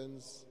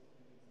substations,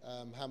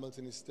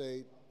 Hamilton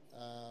Estate,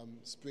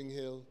 Spring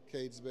Hill,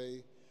 Cades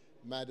Bay,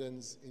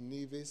 Maddens in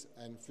Nevis,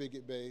 and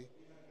Frigate Bay,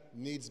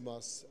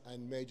 Needmos,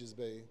 and Majors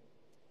Bay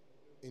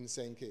in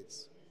St.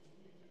 Kitts.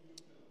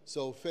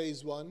 So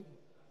phase 1,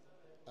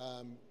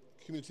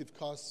 cumulative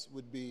costs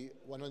would be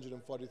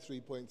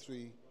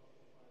 $143.3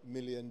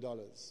 million.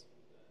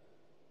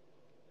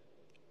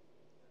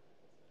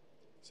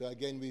 So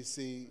again, we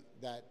see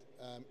that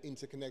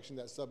interconnection,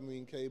 that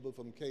submarine cable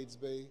from Cades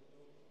Bay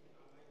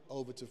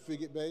over to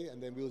Frigate Bay,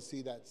 and then we'll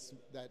see that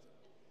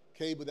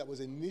cable that was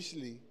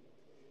initially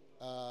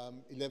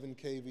 11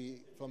 kV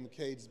from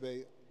Cades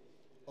Bay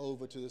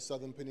over to the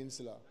Southern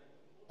Peninsula,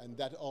 and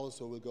that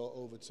also will go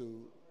over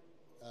to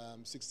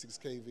 66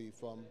 kV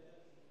from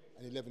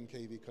an 11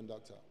 kV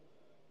conductor.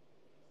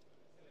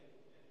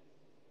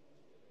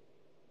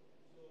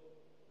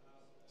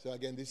 So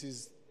again, this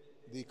is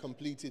the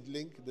completed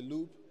link, the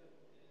loop.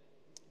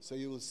 So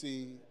you will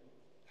see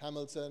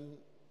Hamilton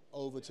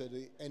over to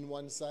the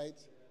N1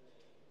 site,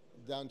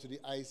 down to the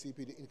ICP,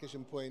 the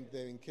interconnection point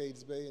there in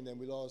Cades Bay, and then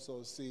we'll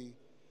also see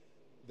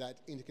that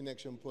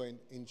interconnection point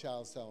in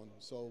Charlestown.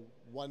 So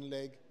one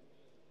leg,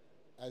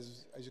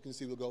 as you can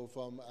see, will go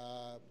from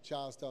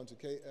Charlestown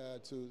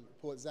to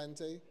Port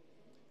Zante,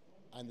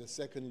 and the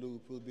second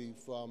loop will be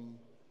from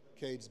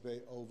Cades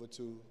Bay over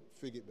to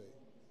Frigate Bay.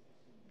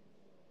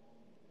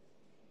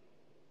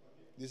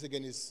 This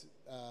again is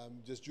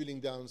just drilling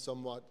down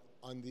somewhat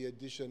on the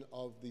addition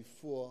of the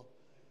 4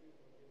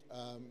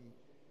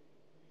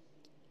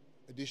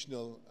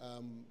 additional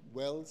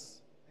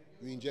wells,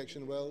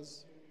 reinjection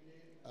wells,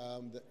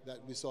 that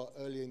we saw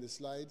earlier in the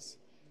slides.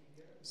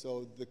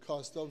 So the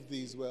cost of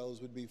these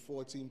wells would be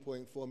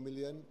 $14.4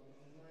 million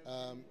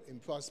in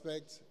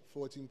Prospect,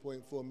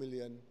 $14.4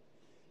 million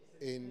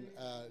in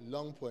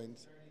Long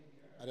Point,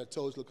 at a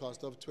total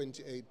cost of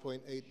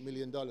 $28.8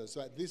 million.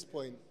 So at this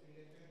point,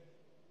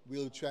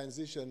 we'll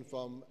transition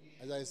from,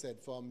 as I said,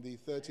 from the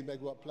 30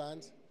 megawatt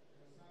plant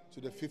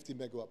to the 50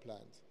 megawatt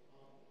plant.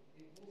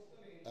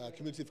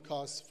 Cumulative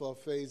costs for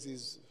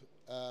phases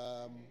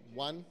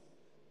 1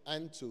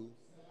 and 2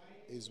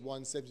 is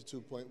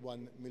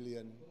 $172.1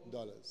 million.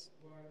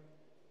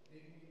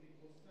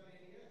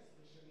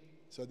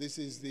 So this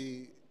is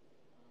the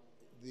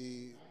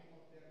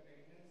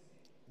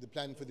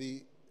plan for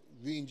the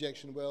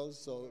reinjection wells.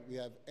 So we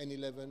have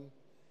N11,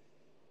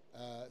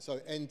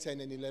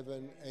 N10,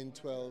 N11,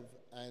 N12,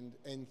 and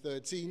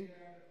N13.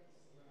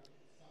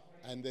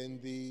 And then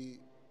the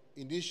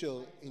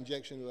initial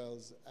injection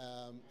wells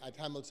at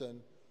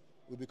Hamilton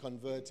will be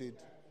converted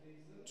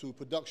to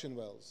production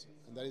wells.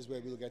 And that is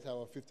where we'll get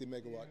our 50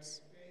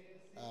 megawatts,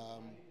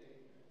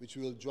 which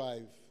will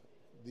drive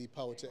the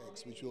Power to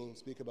X, which we'll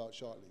speak about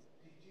shortly.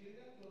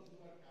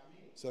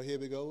 So here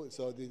we go.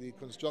 So the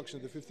construction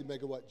of the 50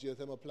 megawatt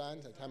geothermal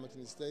plant at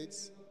Hamilton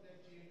Estates,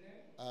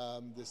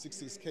 the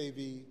 66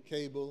 kV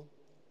cable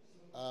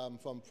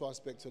from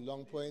Prospect to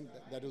Long Point,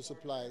 that will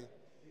supply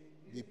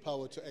the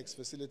Power to X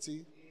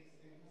facility.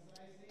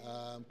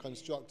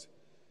 Construct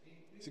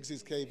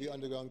 66 kV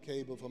underground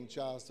cable from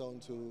Charlestown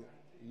to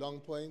Long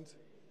Point,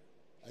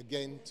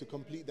 again to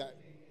complete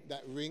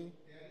that ring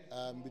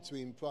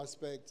between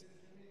Prospect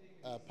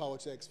Power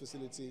to X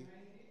facility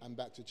and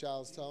back to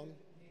Charlestown,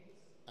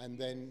 and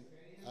then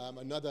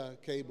another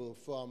cable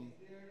from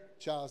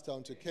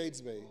Charlestown to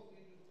Cades Bay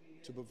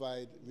to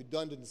provide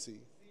redundancy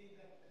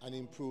and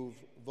improve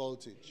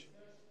voltage.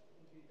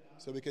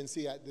 So we can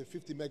see at the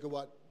 50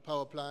 megawatt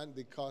power plant,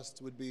 the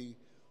cost would be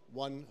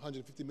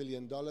 $150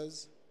 million.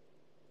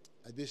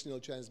 Additional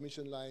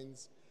transmission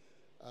lines,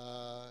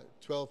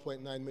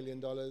 $12.9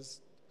 million.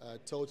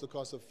 Total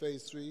cost of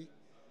phase 3,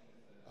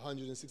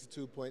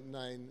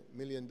 $162.9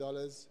 million.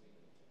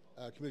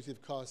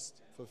 Cumulative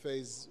cost for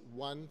phase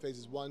 1,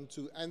 phases 1,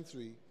 2, and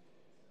 3,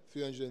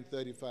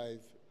 $335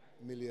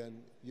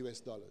 million US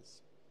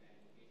dollars.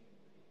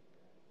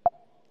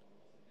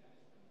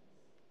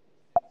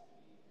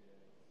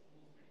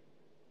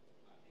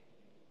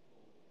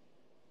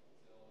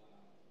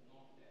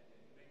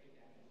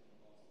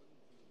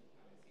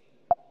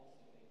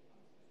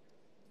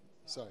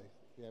 Sorry,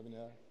 we having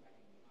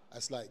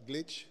a slight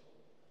glitch.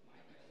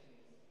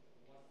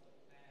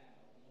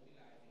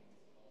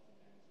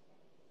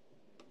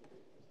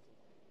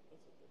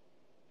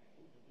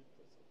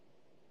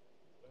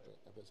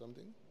 I put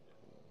something?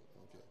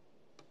 Okay.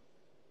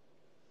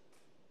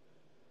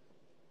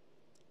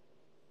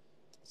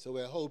 So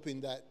we're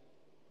hoping that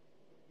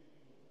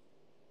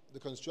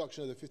the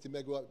construction of the 50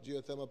 megawatt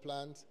geothermal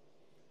plant,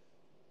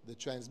 the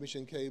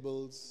transmission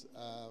cables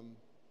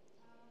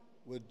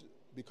would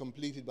be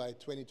completed by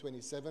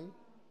 2027.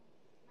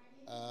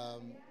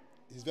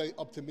 He's very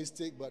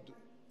optimistic, but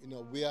you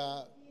know we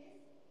are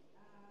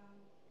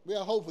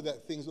hopeful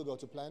that things will go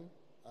to plan.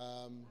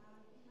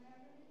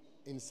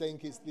 In St.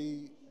 Kitts,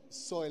 the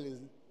soil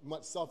is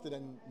much softer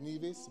than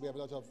Nevis. We have a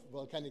lot of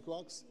volcanic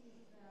rocks,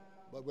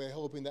 but we're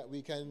hoping that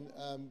we can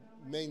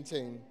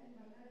maintain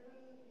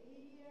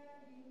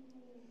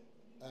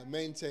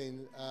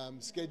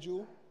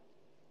schedule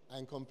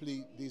and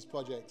complete these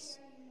projects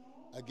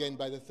again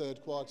by the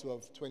third quarter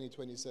of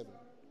 2027.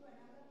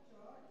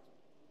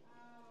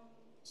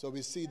 So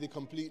we see the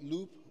complete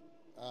loop.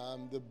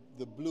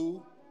 The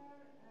blue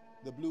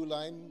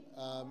line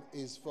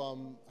is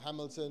from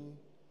Hamilton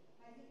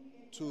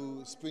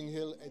to Spring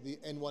Hill at the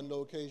N1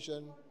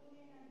 location,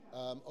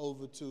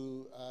 over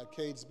to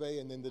Cades Bay,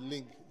 and then the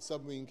link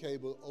submarine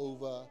cable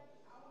over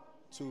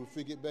to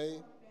Frigate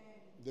Bay.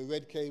 The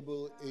red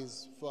cable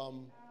is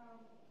from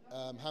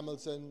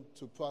Hamilton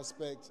to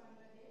Prospect,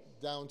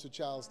 down to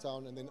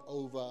Charlestown, and then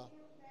over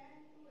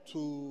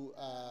to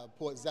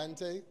Port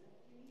Zante,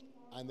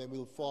 and then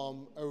we'll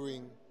form a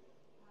ring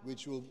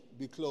which will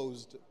be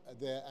closed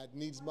there at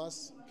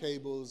Nevis.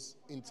 Cables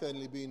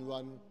internally being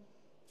run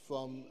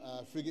from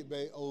Frigate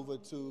Bay over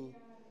to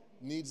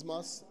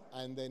Nevis,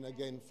 and then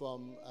again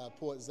from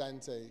Port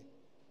Zante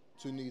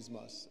to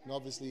Nevis. And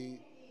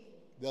obviously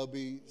there'll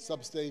be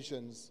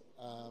substations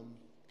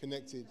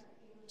connected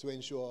to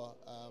ensure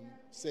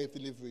safe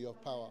delivery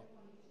of power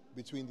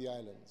between the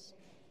islands.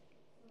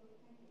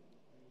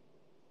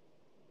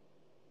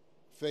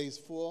 Phase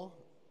 4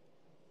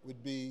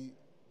 would be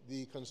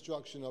the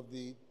construction of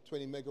the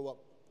 20 megawatt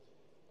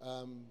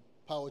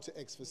Power to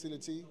X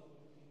facility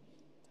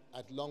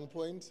at Long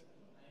Point,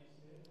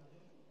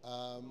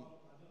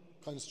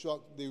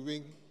 construct the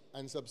ring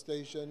and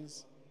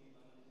substations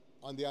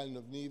on the island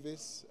of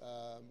Nevis,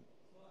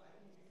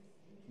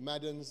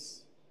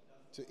 Maddens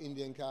to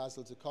Indian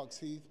Castle to Cox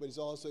Heath, but it's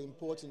also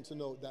important to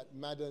note that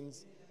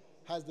Maddens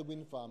has the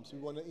wind farm, so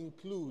we want to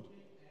include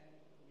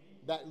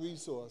that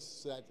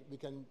resource so that we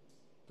can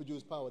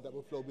produce power that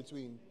will flow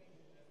between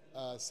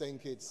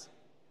St. Kitts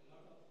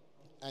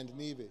and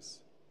Nevis.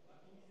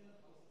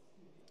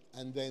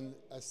 And then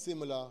a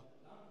similar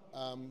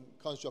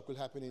construct will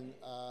happen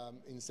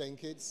in St.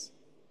 Kitts,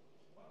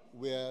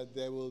 where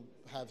they will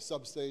have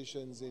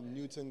substations in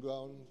Newton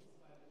Ground,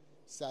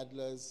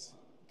 Sadlers,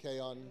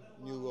 Keon,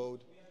 New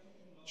Road,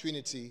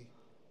 Trinity,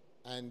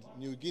 and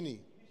New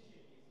Guinea.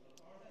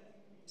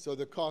 So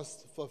the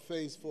cost for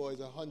phase 4 is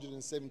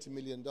 $170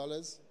 million,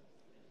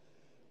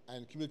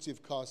 and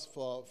cumulative cost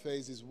for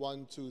phases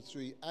 1, 2,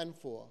 3, and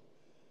 4,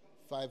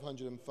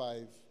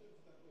 $505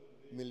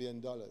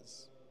 million.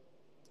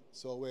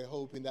 So we're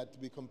hoping that to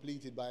be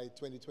completed by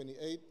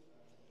 2028,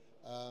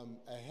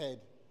 ahead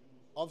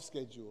of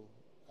schedule,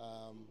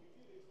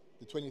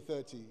 the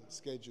 2030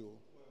 schedule,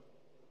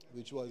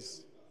 which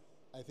was,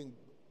 I think,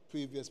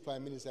 previous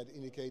Prime Minister had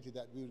indicated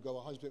that we would go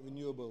 100%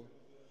 renewable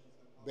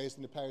based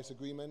on the Paris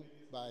Agreement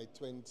by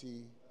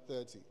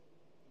 2030.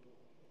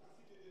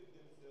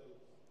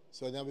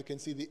 So now we can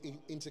see the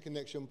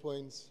interconnection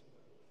points,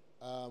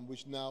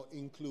 which now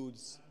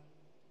includes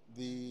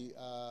the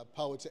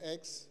Power to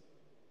X.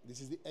 This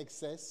is the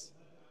excess.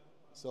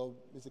 So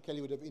Mr.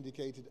 Kelly would have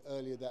indicated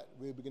earlier that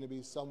we're going to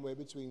be somewhere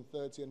between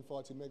 30 and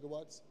 40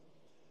 megawatts.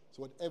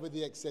 So whatever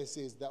the excess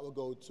is, that will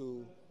go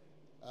to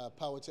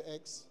Power to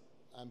X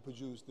and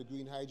produce the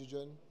green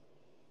hydrogen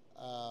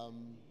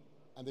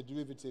and the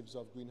derivatives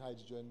of green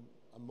hydrogen,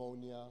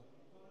 ammonia,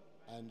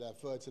 and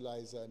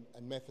fertilizer,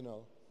 and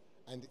methanol,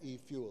 and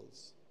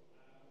e-fuels.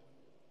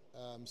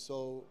 And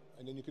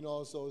then you can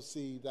also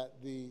see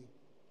that the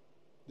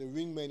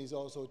ring main is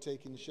also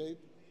taking shape.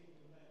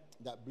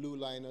 that blue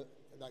line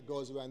that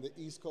goes around the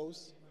east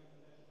coast,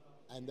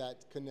 and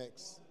that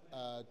connects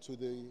to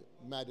the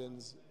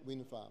Maddens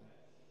wind farm.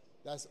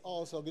 That's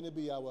also going to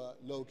be our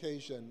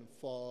location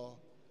for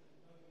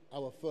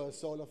our first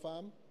solar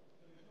farm,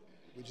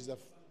 which is a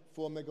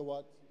 4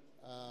 megawatt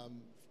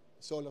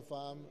solar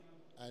farm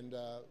and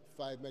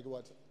 5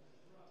 megawatt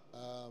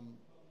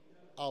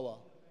hour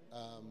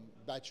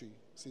battery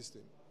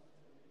system.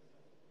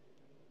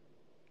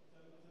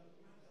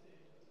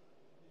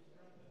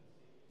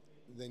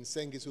 Then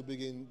Sengis will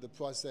begin the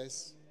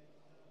process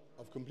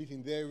of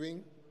completing their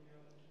ring,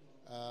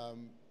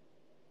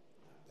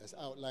 as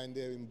outlined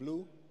there in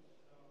blue,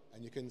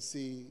 and you can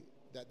see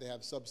that they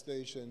have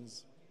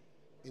substations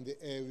in the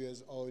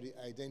areas already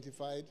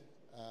identified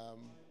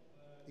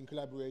in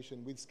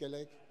collaboration with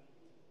Skelec.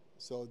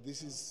 So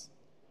this is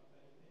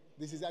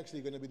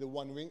actually going to be the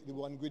one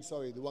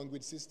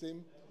grid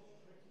system,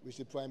 which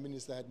the Prime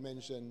Minister had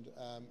mentioned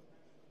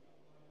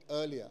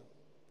earlier.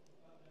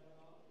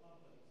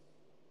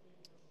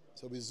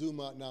 So we zoom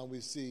out now, we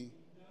see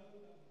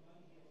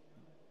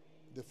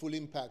the full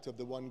impact of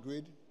the one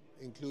grid,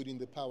 including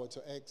the power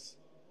to X.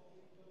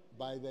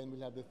 By then we'll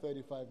have the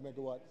 35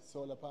 megawatt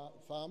solar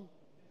farm,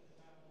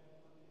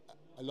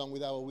 along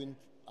with our wind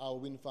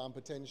farm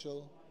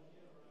potential,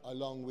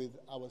 along with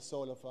our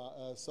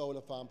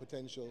solar farm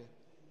potential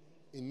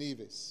in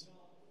Nevis.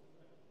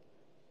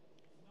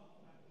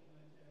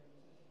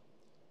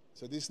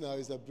 So this now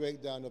is a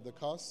breakdown of the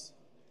costs.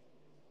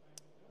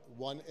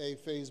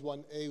 Phase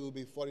 1A will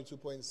be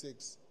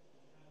 $42.6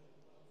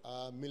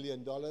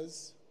 million.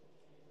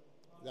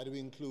 That will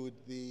include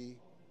the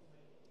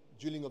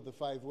drilling of the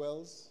 5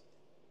 wells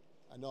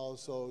and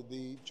also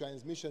the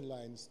transmission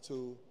lines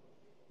to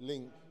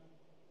link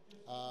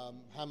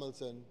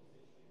Hamilton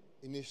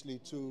initially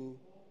to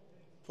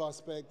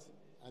Prospect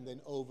and then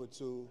over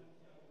to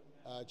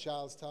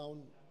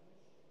Charlestown.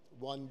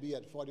 1B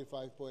at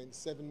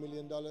 $45.7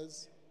 million.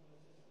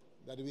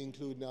 That will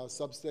include now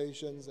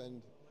substations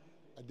and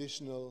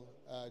additional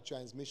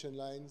transmission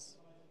lines.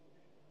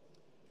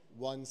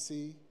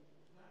 1C,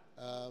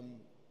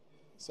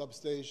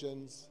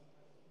 substations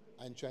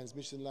and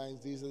transmission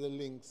lines. These are the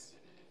links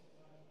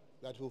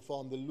that will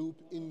form the loop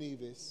in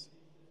Nevis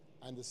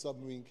and the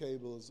submarine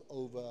cables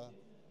over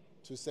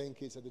to St.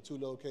 Kitts at the 2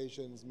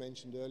 locations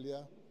mentioned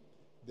earlier.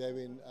 They're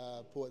in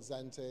Port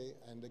Zante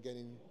and again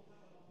in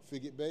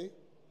Frigate Bay.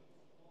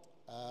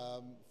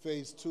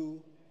 Phase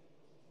 2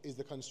 is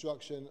the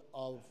construction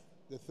of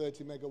the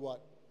 30 megawatt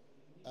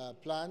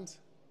plant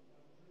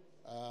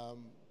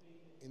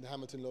in the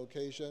Hamilton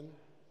location.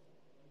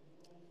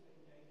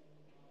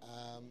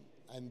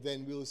 And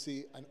then we'll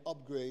see an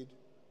upgrade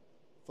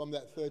from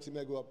that 30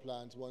 megawatt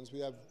plant once we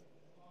have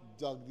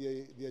dug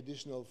the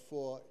additional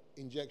 4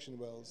 injection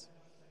wells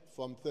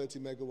from 30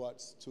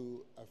 megawatts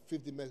to a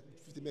 50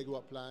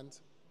 megawatt plant,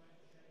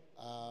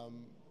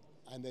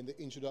 and then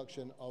the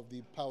introduction of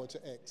the power to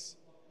X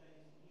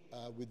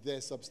with their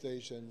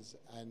substations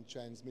and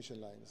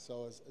transmission lines.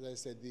 So as I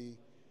said, the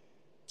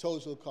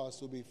total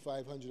cost will be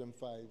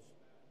 $505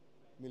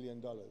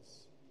 million.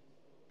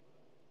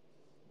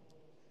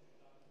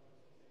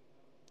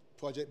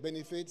 Project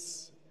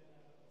benefits: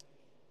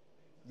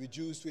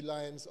 reduced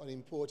reliance on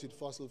imported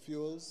fossil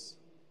fuels,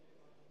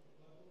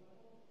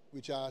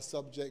 which are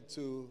subject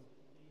to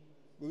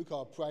what we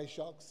call price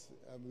shocks.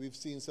 We've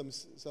seen some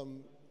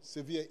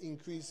severe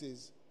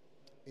increases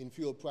in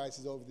fuel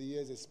prices over the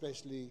years,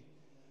 especially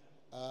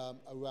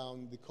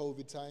around the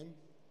COVID time,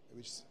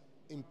 which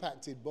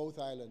impacted both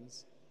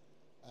islands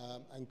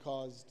and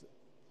caused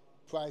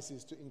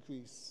prices to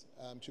increase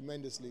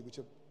tremendously, which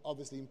have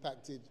obviously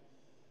impacted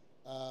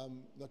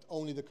not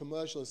only the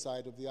commercial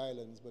side of the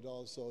islands, but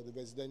also the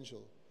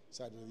residential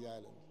side of the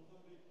island.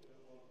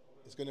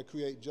 It's going to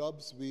create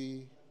jobs.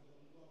 We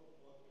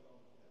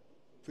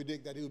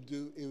predict that it would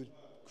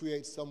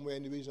create somewhere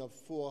in the region of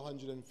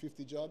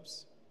 450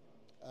 jobs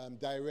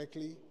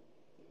directly,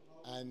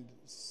 and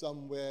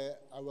somewhere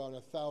around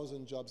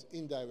 1,000 jobs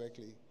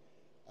indirectly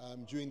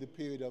during the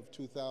period of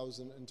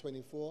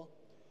 2024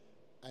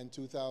 and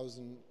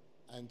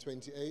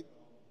 2028.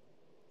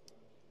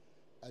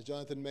 As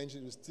Jonathan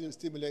mentioned, it will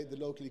stimulate the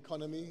local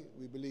economy.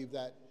 We believe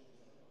that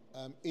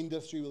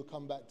industry will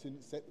come back to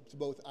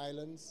both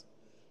islands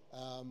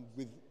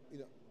with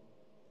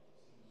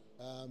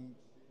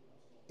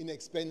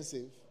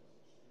inexpensive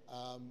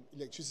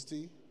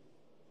electricity.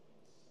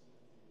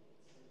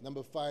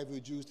 Number 5,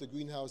 reduce the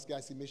greenhouse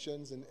gas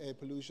emissions and air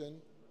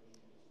pollution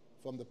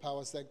from the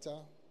power sector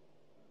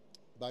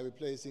by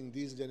replacing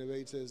diesel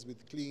generators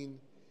with clean,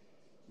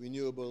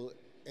 renewable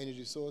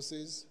energy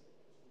sources.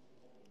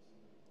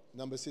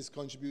 Number 6,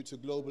 contribute to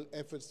global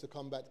efforts to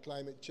combat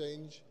climate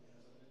change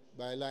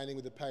by aligning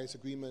with the Paris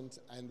Agreement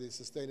and the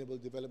Sustainable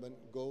Development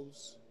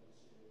Goals.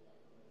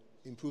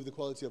 Improve the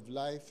quality of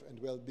life and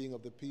well-being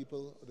of the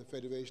people of the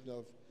Federation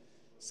of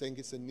St.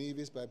 Kitts and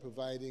Nevis by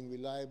providing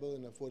reliable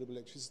and affordable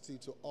electricity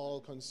to all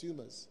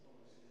consumers,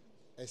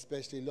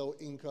 especially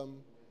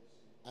low-income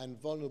and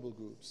vulnerable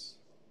groups.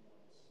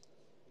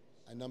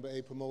 And number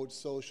 8, promote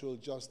social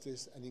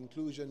justice and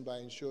inclusion by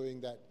ensuring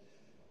that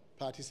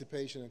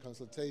participation and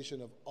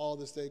consultation of all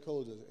the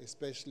stakeholders,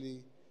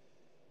 especially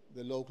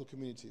the local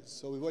communities.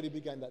 So we've already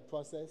begun that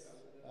process.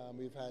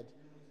 We've had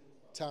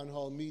town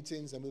hall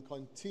meetings, and we'll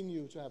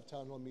continue to have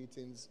town hall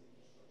meetings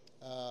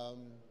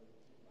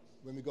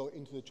when we go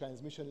into the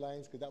transmission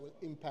lines, because that will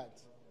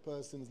impact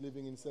persons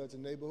living in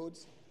certain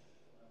neighborhoods.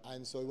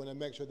 And so we want to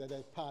make sure that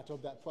they're part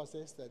of that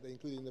process, that they're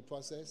included in the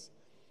process.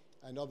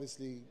 And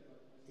obviously,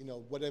 you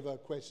know, whatever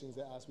questions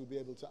they ask, we'll be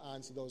able to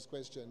answer those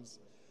questions.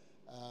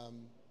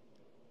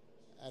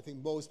 I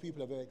think most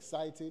people are very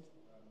excited.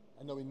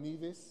 I know in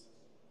Nevis,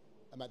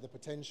 I'm at the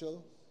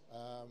potential.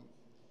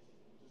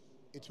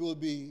 It will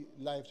be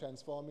life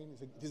transforming.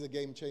 It is a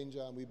game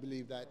changer, and we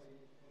believe that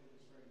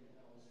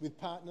with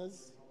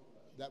partners,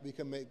 that we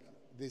can make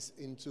this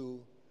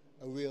into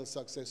a real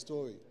success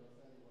story.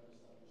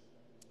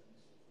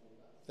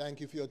 Thank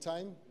you for your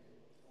time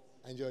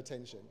and your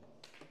attention.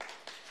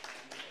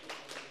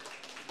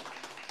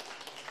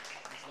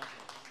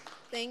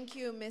 Thank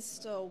you,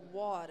 Mr.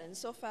 Ward. And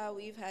so far,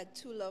 we've had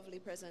 2 lovely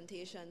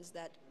presentations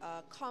that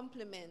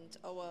complement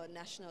our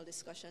national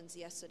discussions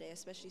yesterday,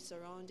 especially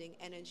surrounding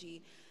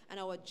energy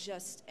and our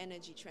just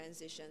energy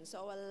transition.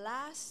 So our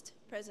last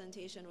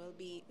presentation will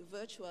be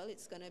virtual.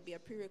 It's going to be a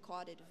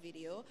pre-recorded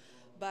video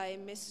by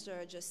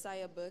Mr.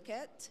 Josiah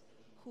Burkett,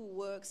 who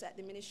works at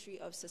the Ministry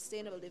of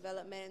Sustainable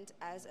Development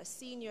as a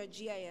senior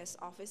GIS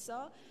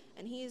officer,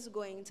 and he is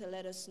going to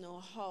let us know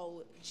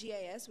how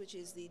GIS, which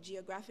is the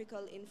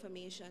Geographical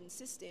Information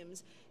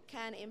Systems,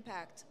 can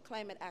impact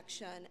climate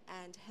action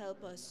and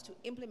help us to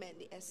implement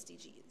the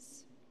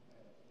SDGs.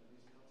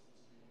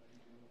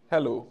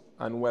 Hello,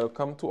 and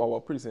welcome to our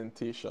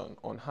presentation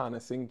on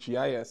harnessing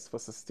GIS for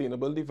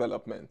sustainable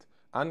development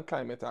and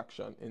climate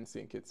action in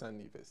St. Kitts and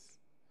Nevis.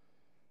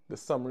 The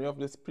summary of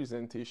this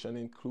presentation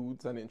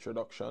includes an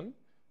introduction,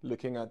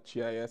 looking at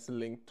GIS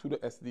linked to the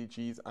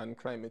SDGs and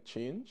climate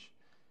change,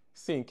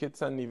 St.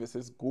 Kitts and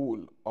Nevis's goal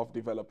of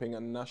developing a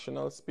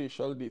national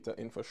spatial data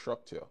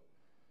infrastructure,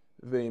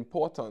 the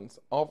importance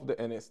of the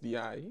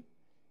NSDI,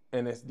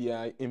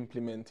 NSDI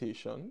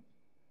implementation,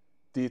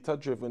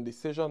 data-driven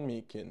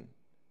decision-making,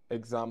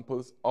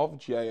 examples of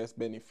GIS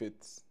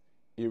benefits,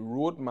 a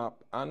roadmap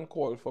and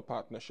call for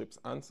partnerships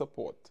and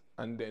support,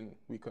 and then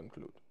we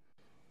conclude.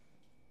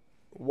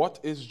 What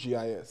is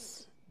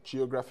GIS?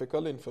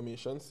 Geographical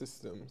Information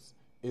Systems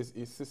is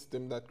a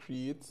system that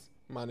creates,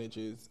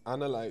 manages,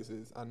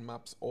 analyzes, and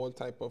maps all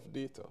type of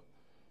data.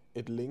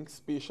 It links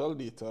spatial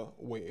data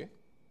where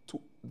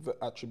to the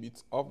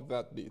attributes of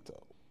that data.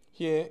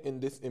 Here in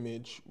this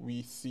image,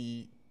 we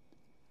see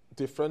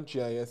different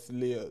GIS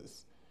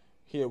layers.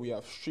 Here we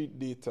have street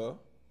data,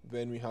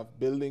 then we have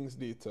buildings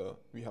data,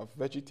 we have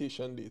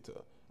vegetation data,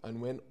 and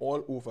when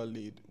all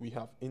overlaid, we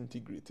have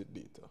integrated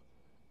data.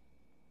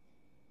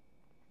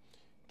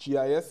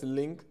 GIS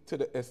linked to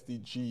the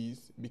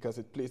SDGs because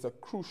it plays a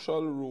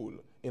crucial role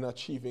in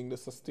achieving the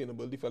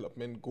Sustainable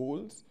Development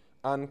Goals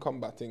and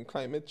combating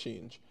climate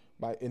change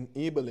by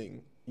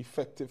enabling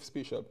effective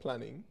spatial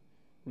planning,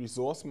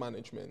 resource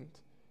management,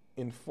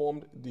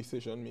 informed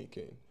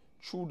decision-making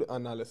through the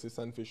analysis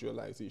and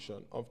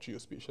visualization of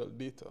geospatial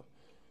data.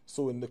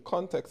 So in the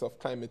context of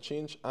climate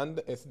change and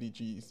the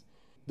SDGs,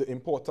 the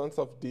importance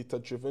of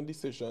data-driven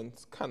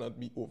decisions cannot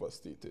be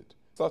overstated.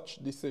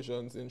 Such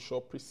decisions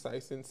ensure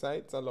precise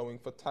insights, allowing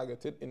for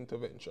targeted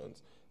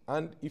interventions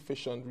and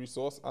efficient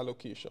resource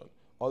allocation,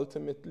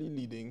 ultimately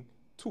leading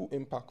to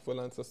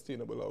impactful and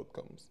sustainable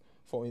outcomes.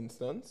 For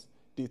instance,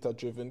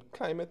 data-driven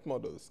climate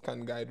models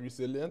can guide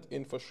resilient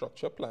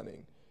infrastructure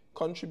planning,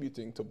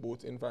 contributing to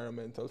both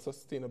environmental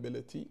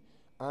sustainability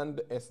and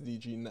the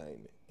SDG 9,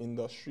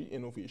 industry,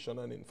 innovation,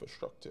 and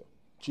infrastructure.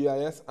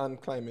 GIS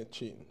and climate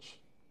change.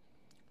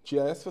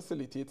 GIS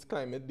facilitates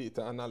climate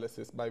data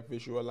analysis by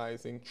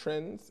visualizing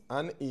trends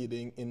and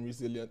aiding in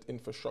resilient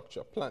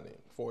infrastructure planning.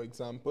 For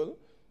example,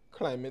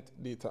 climate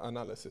data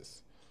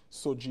analysis.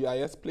 So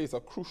GIS plays a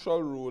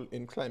crucial role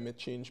in climate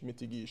change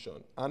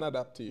mitigation and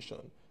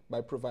adaptation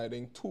by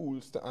providing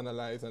tools to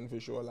analyze and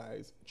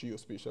visualize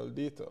geospatial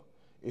data.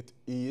 It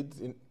aids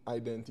in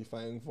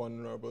identifying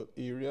vulnerable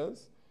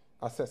areas,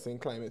 assessing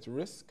climate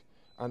risk,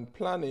 and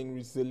planning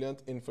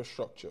resilient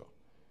infrastructure.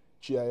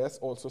 GIS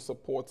also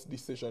supports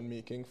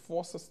decision-making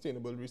for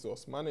sustainable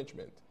resource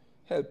management,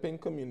 helping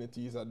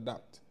communities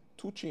adapt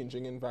to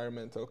changing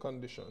environmental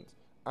conditions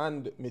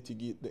and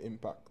mitigate the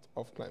impact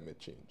of climate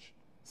change.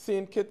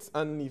 St. Kitts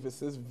and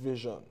Nevis's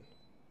vision,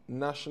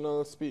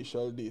 National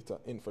Spatial Data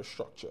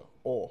Infrastructure,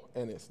 or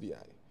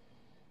NSDI.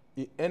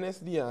 The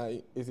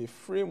NSDI is a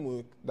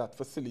framework that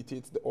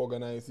facilitates the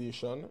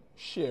organization,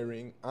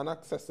 sharing, and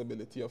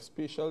accessibility of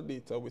spatial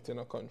data within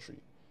a country.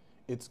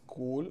 Its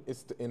goal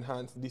is to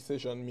enhance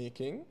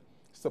decision-making,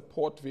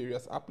 support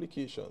various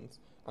applications,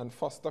 and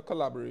foster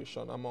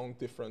collaboration among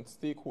different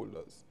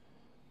stakeholders.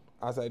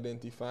 As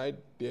identified,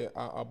 there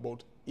are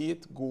about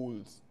 8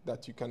 goals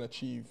that you can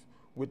achieve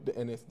with the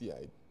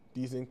NSDI.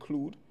 These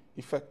include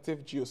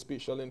effective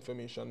geospatial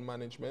information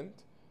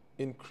management,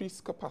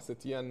 increased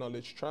capacity and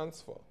knowledge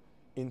transfer,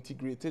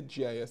 integrated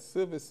GIS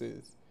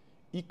services,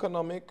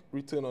 economic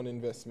return on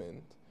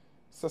investment,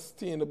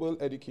 sustainable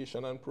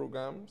education and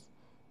programs,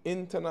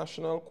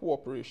 international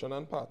cooperation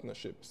and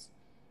partnerships,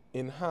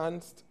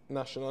 enhanced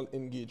national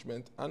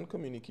engagement and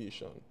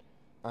communication,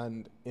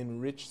 and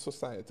enriched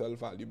societal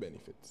value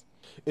benefits.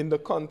 In the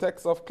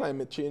context of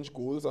climate change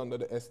goals under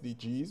the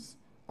SDGs,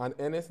 an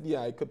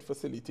NSDI could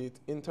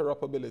facilitate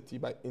interoperability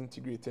by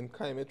integrating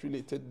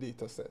climate-related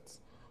data sets.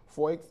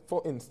 For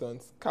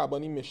instance,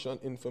 carbon emission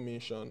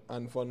information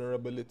and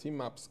vulnerability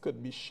maps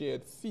could be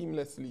shared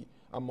seamlessly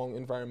among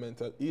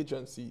environmental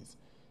agencies.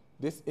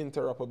 This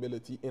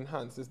interoperability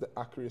enhances the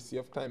accuracy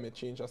of climate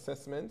change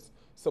assessments,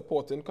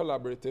 supporting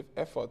collaborative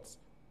efforts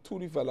to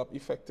develop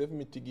effective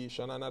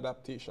mitigation and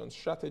adaptation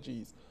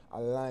strategies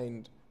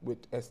aligned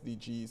with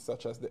SDGs,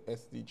 such as the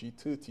SDG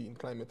 13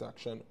 climate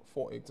action,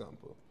 for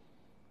example.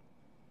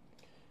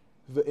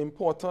 The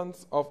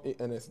importance of a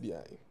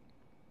NSDI.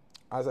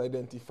 As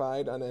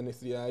identified, an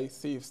NSDI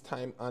saves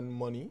time and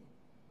money.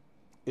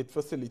 It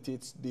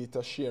facilitates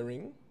data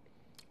sharing.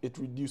 It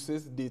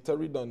reduces data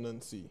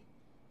redundancy.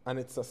 And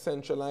it's a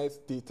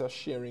centralized data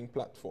sharing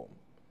platform.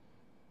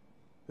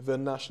 The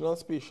National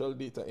Spatial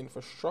Data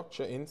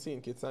Infrastructure in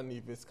St. Kitts and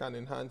Nevis can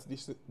enhance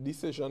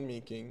decision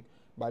making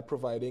by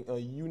providing a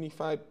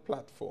unified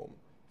platform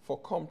for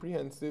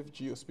comprehensive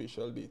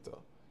geospatial data.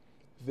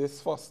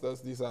 This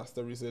fosters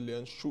disaster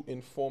resilience through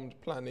informed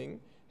planning,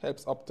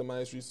 helps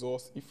optimize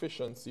resource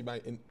efficiency by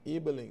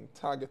enabling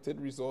targeted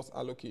resource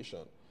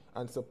allocation,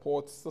 and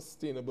supports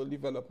sustainable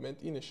development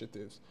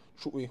initiatives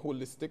through a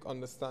holistic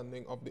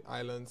understanding of the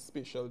island's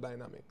spatial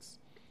dynamics.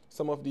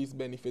 Some of these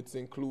benefits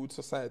include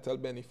societal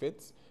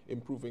benefits,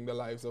 improving the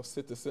lives of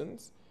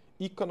citizens,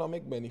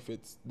 economic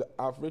benefits. The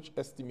average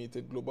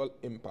estimated global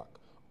impact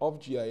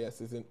of GIS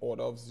is in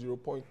order of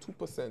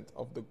 0.2%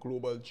 of the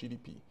global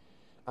GDP.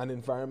 And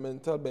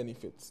environmental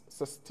benefits.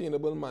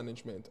 Sustainable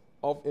management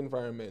of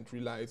environment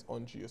relies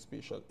on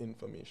geospatial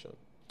information.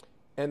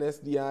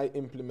 NSDI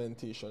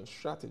implementation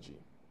strategy.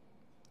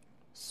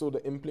 So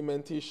the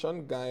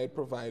implementation guide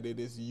provided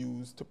is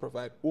used to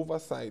provide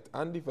oversight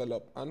and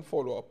develop and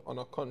follow up on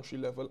a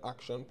country-level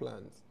action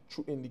plans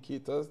through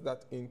indicators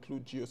that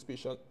include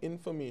geospatial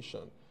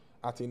information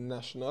at a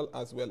national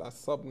as well as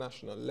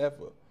subnational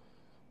level.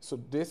 So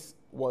this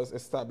was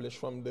established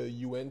from the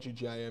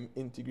UNGGIM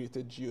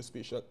Integrated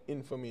Geospatial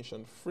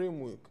Information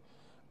Framework,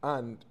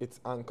 and it's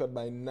anchored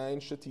by 9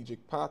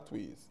 strategic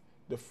pathways.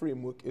 The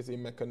framework is a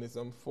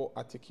mechanism for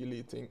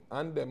articulating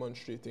and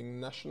demonstrating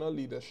national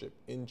leadership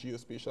in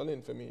geospatial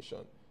information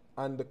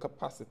and the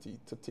capacity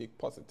to take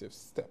positive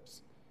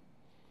steps.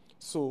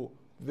 So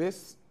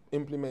this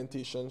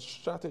implementation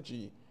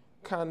strategy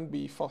can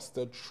be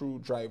fostered through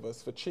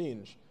drivers for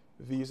change.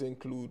 These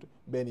include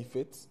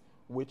benefits,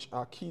 which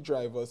are key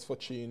drivers for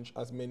change,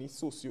 as many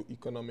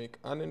socio-economic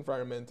and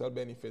environmental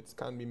benefits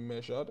can be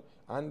measured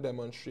and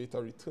demonstrate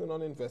a return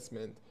on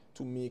investment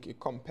to make a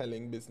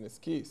compelling business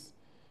case.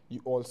 You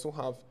also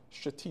have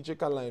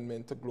strategic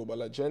alignment to global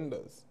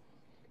agendas.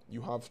 You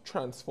have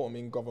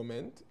transforming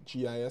government.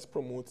 GIS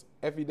promotes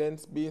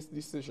evidence-based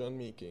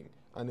decision-making,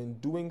 and in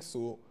doing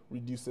so,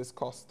 reduces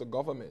costs to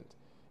government.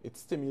 It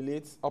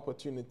stimulates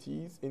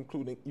opportunities,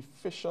 including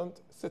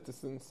efficient,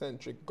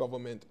 citizen-centric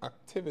government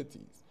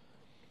activities.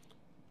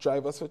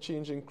 Drivers for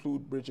change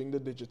include bridging the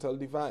digital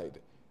divide.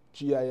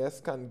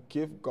 GIS can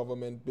give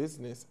government,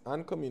 business,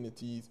 and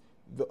communities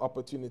the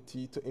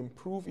opportunity to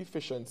improve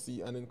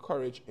efficiency and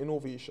encourage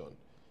innovation.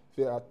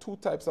 There are 2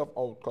 types of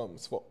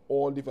outcomes for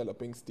all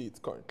developing states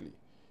currently.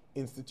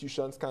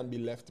 Institutions can be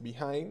left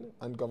behind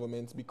and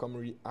governments become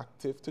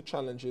reactive to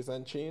challenges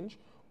and change,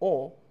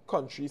 or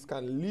countries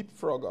can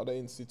leapfrog other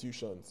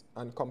institutions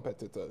and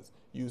competitors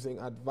using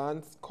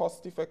advanced,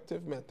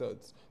 cost-effective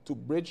methods to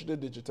bridge the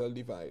digital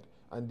divide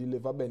and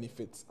deliver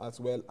benefits as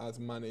well as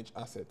manage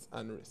assets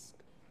and risk.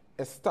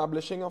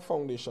 Establishing a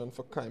foundation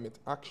for climate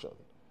action.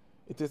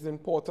 It is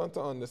important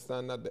to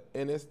understand that the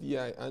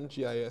NSDI and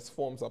GIS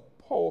forms a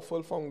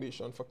powerful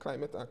foundation for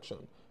climate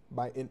action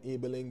by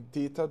enabling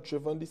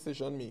data-driven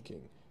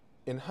decision-making,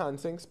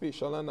 enhancing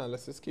spatial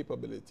analysis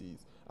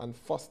capabilities, and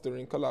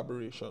fostering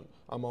collaboration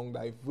among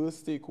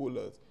diverse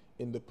stakeholders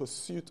in the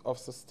pursuit of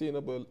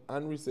sustainable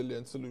and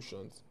resilient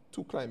solutions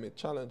to climate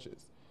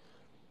challenges.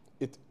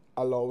 It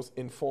allows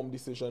informed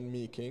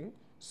decision-making.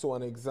 So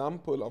an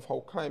example of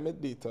how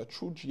climate data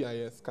through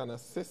GIS can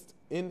assist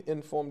in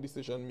informed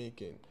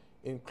decision-making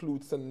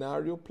includes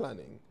scenario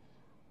planning.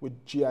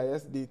 With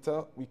GIS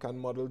data, we can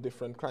model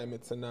different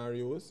climate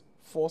scenarios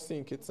for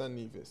St. Kitts and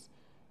Nevis,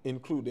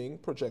 including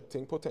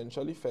projecting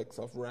potential effects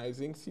of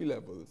rising sea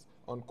levels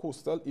on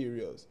coastal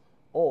areas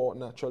or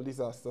natural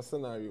disaster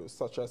scenarios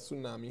such as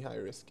tsunami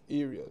high-risk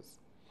areas.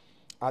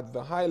 At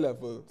the high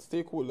level,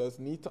 stakeholders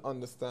need to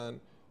understand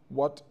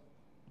what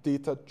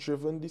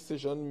data-driven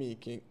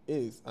decision-making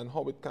is and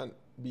how it can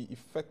be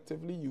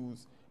effectively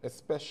used,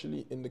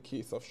 especially in the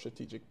case of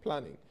strategic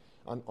planning.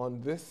 And on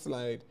this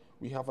slide,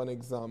 we have an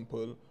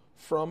example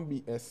from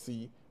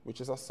BSC, which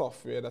is a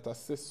software that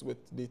assists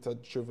with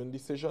data-driven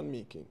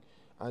decision-making.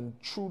 And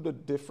through the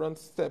different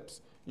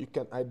steps, you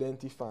can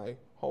identify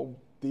how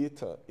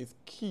data is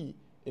key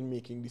in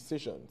making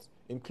decisions,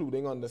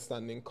 including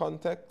understanding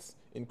context,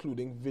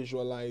 including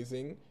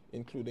visualizing,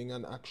 including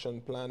an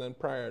action plan and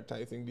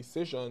prioritizing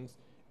decisions,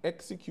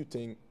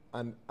 executing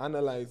and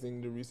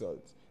analyzing the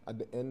results. At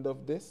the end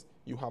of this,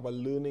 you have a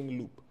learning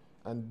loop,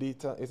 and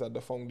data is at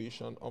the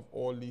foundation of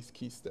all these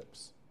key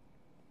steps.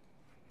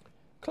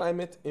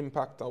 Climate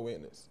impact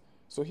awareness.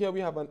 So here we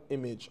have an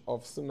image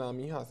of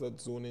tsunami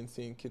hazard zone in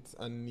St. Kitts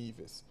and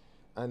Nevis,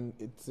 and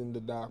it's in the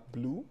dark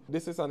blue.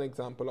 This is an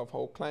example of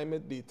how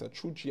climate data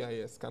through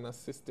GIS can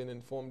assist in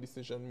informed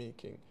decision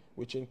making,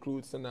 which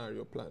includes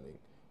scenario planning.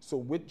 So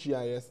with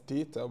GIS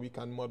data, we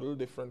can model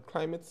different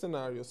climate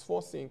scenarios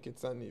for St.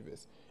 Kitts and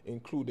Nevis,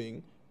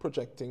 including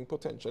projecting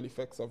potential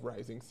effects of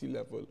rising sea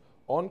level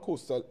on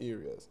coastal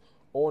areas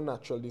or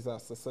natural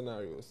disaster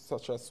scenarios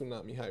such as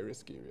tsunami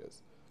high-risk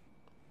areas.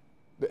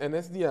 The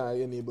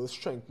NSDI enables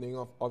strengthening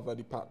of other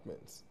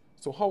departments.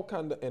 So how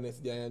can the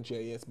NSDI and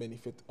GIS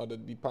benefit other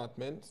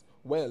departments?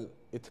 Well,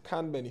 it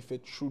can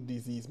benefit through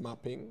disease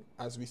mapping,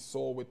 as we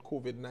saw with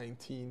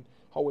COVID-19,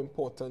 how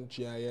important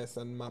GIS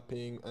and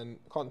mapping and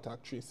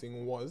contact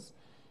tracing was.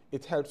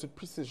 It helps with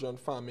precision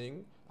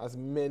farming, as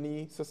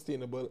many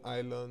sustainable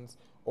islands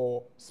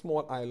or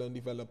small island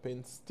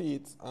developing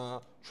states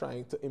are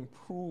trying to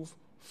improve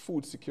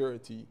food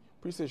security.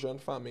 Precision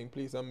farming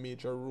plays a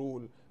major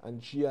role,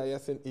 and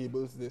GIS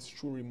enables this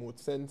through remote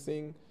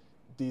sensing,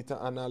 data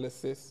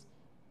analysis,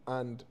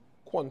 and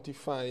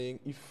quantifying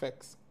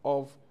effects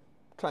of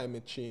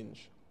climate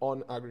change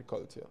on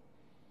agriculture.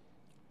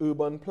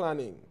 Urban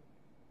planning.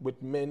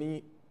 With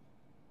many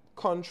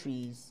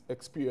countries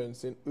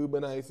experiencing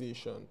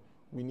urbanization,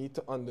 we need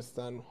to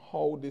understand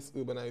how this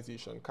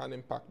urbanization can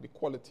impact the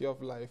quality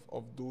of life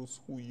of those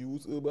who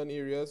use urban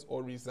areas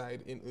or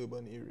reside in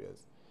urban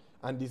areas.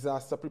 And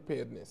disaster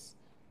preparedness.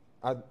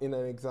 In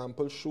an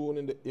example shown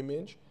in the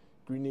image,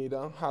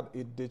 Grenada had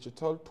a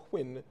digital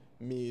twin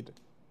made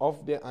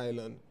of their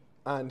island,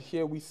 and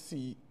here we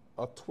see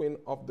a twin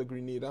of the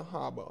Grenada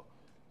harbor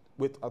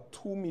with a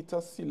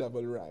 2-meter sea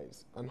level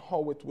rise and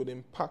how it would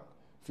impact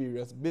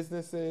various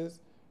businesses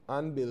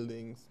and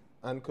buildings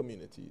and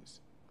communities.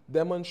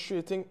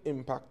 Demonstrating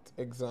impact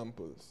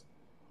examples.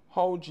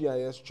 How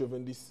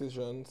GIS-driven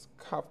decisions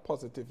have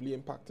positively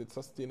impacted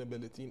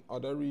sustainability in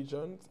other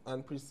regions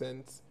and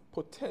presents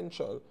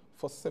potential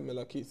for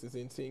similar cases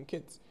in St.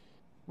 Kitts.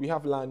 We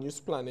have land use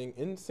planning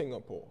in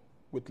Singapore.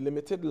 With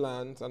limited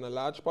lands and a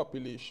large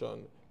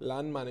population,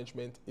 land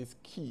management is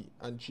key,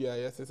 and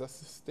GIS is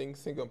assisting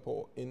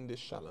Singapore in this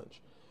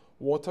challenge.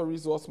 Water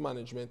resource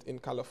management in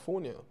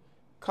California.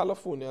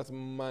 California has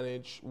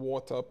managed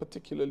water,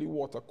 particularly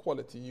water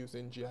quality,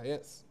 using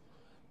GIS.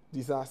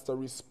 Disaster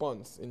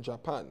response in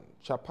Japan.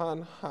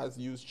 Japan has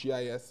used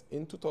GIS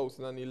in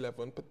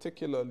 2011,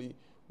 particularly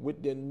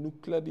with their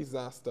nuclear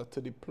disaster,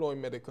 to deploy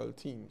medical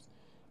teams.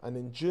 And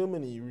in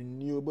Germany,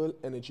 renewable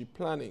energy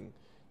planning.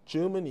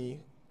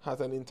 Germany has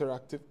an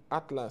interactive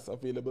atlas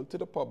available to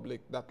the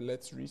public that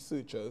lets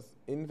researchers,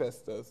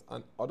 investors,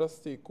 and other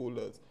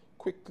stakeholders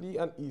quickly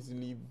and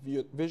easily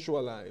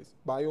visualize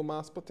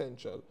biomass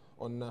potential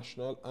on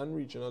national and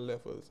regional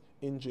levels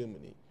in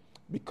Germany.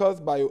 Because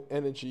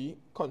bioenergy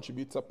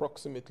contributes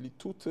approximately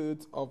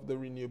 2/3 of the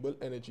renewable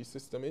energy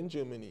system in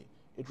Germany,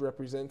 it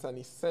represents an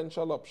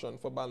essential option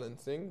for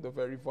balancing the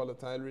very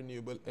volatile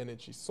renewable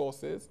energy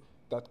sources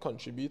that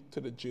contribute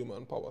to the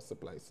German power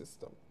supply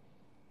system.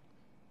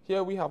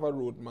 Here we have a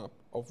roadmap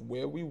of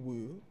where we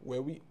were,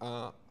 where we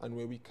are, and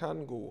where we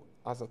can go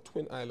as a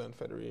Twin Island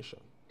Federation.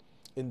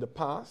 In the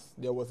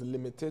past, there was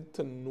limited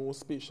to no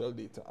spatial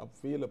data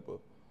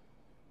available.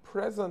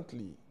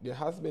 Presently, there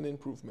has been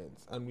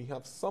improvements, and we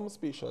have some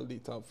spatial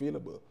data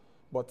available,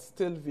 but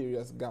still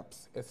various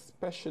gaps,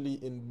 especially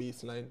in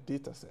baseline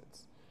data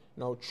sets.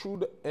 Now, through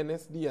the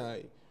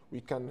NSDI,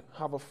 we can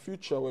have a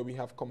future where we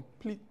have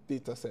complete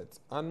data sets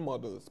and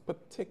models,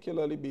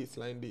 particularly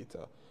baseline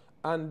data,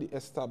 and the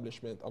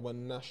establishment of a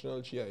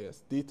national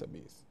GIS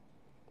database.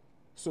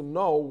 So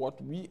now what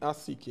we are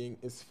seeking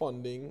is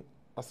funding,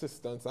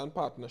 assistance, and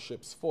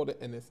partnerships for the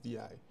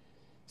NSDI.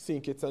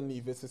 St. Kitts and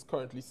Nevis is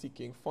currently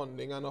seeking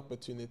funding and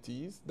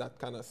opportunities that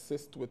can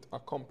assist with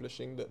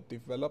accomplishing the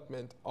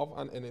development of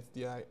an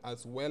NSDI,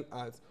 as well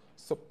as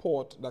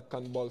support that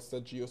can bolster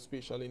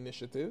geospatial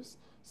initiatives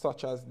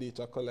such as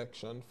data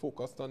collection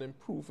focused on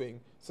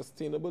improving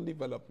sustainable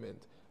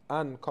development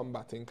and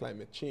combating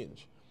climate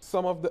change.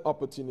 Some of the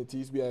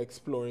opportunities we are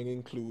exploring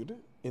include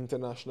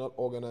international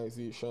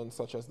organizations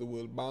such as the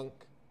World Bank,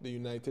 the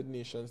United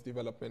Nations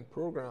Development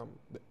Program,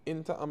 the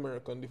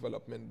Inter-American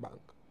Development Bank,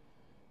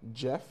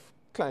 GEF,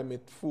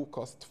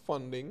 climate-focused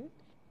funding,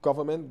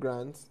 government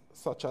grants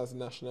such as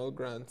national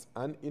grants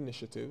and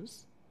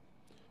initiatives,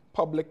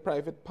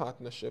 public-private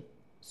partnership,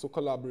 so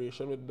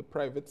collaboration with the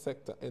private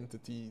sector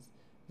entities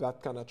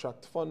that can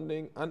attract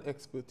funding and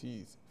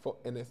expertise for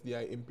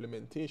NSDI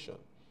implementation,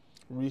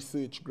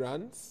 research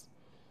grants,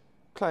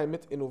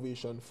 climate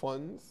innovation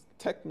funds,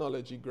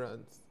 technology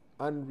grants,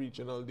 and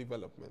regional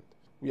development.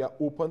 We are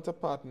open to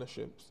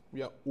partnerships.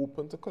 We are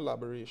open to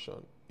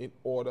collaboration in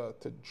order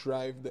to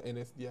drive the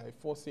NSDI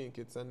for St.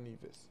 Kitts and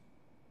Nevis.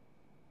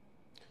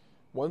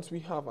 Once we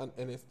have an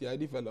NSDI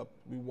developed,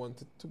 we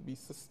want it to be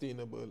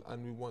sustainable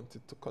and we want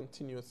it to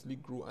continuously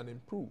grow and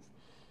improve.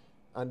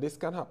 And this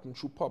can happen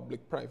through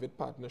public-private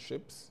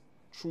partnerships,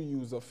 through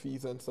user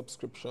fees and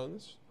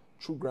subscriptions,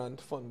 through grant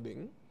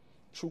funding,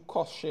 through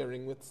cost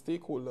sharing with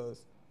stakeholders,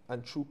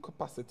 and through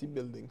capacity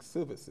building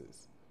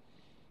services.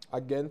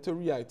 Again, to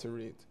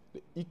reiterate,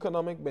 the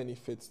economic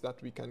benefits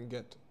that we can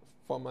get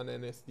from an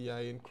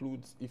NSDI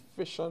includes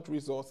efficient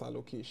resource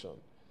allocation,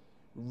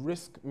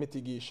 risk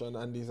mitigation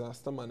and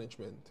disaster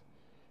management,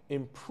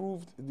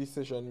 improved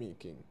decision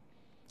making,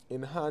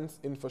 enhanced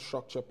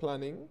infrastructure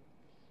planning,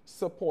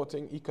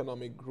 supporting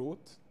economic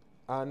growth,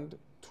 and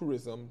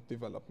tourism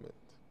development.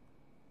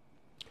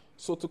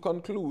 So to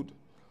conclude,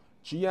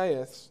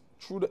 GIS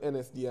through the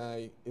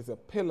NSDI is a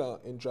pillar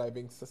in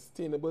driving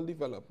sustainable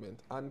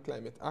development and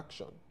climate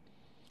action.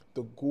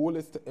 The goal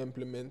is to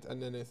implement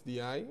an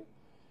NSDI.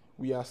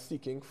 We are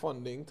seeking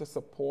funding to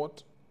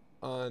support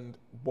and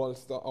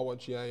bolster our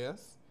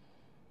GIS.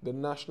 The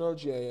national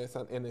GIS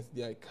and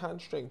NSDI can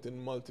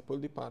strengthen multiple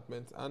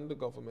departments and the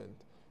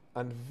government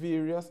and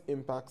various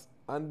impacts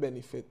and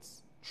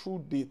benefits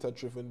through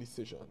data-driven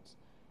decisions,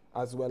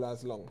 as well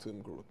as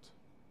long-term growth.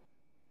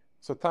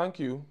 So thank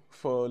you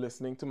for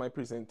listening to my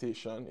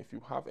presentation. If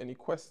you have any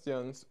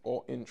questions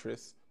or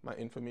interests, my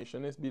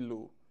information is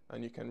below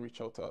and you can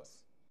reach out to us.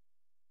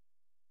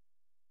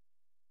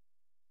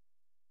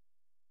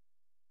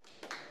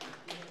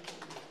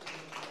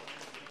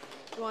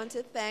 I want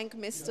to thank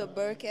Mr.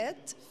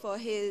 Burkett for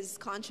his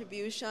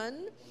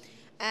contribution.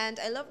 And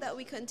I love that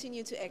we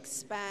continue to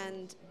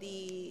expand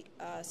the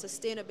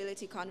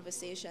sustainability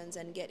conversations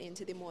and get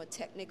into the more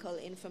technical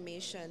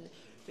information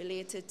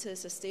related to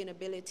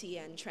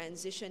sustainability and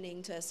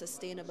transitioning to a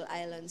sustainable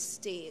island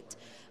state.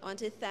 I want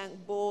to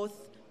thank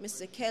both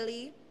Mr.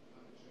 Kelly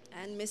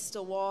and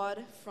Mr. Ward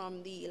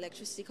from the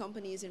electricity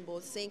companies in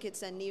both St.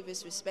 Kitts and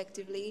Nevis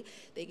respectively.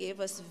 They gave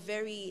us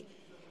very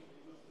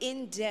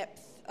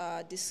in-depth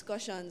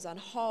discussions on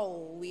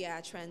how we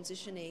are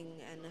transitioning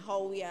and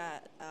how we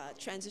are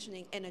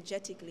transitioning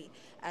energetically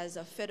as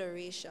a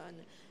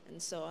federation. And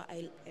so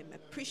I am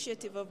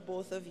appreciative of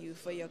both of you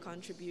for your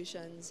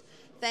contributions.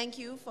 Thank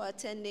you for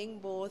attending,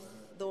 both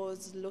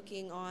those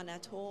looking on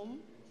at home.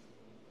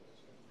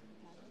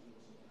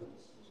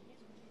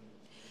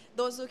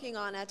 Those looking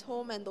on at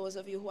home and those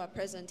of you who are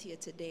present here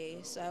today.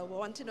 So I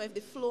want to know if the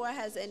floor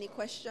has any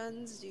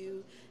questions.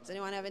 Does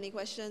anyone have any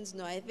questions?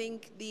 No, I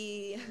think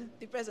the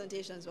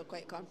presentations were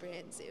quite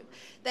comprehensive.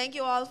 Thank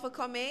you all for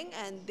coming,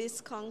 and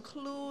this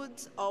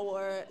concludes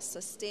our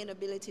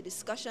sustainability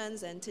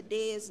discussions and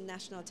today's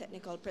national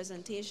technical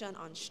presentation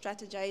on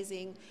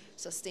strategizing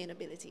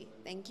sustainability.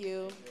 Thank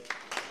you.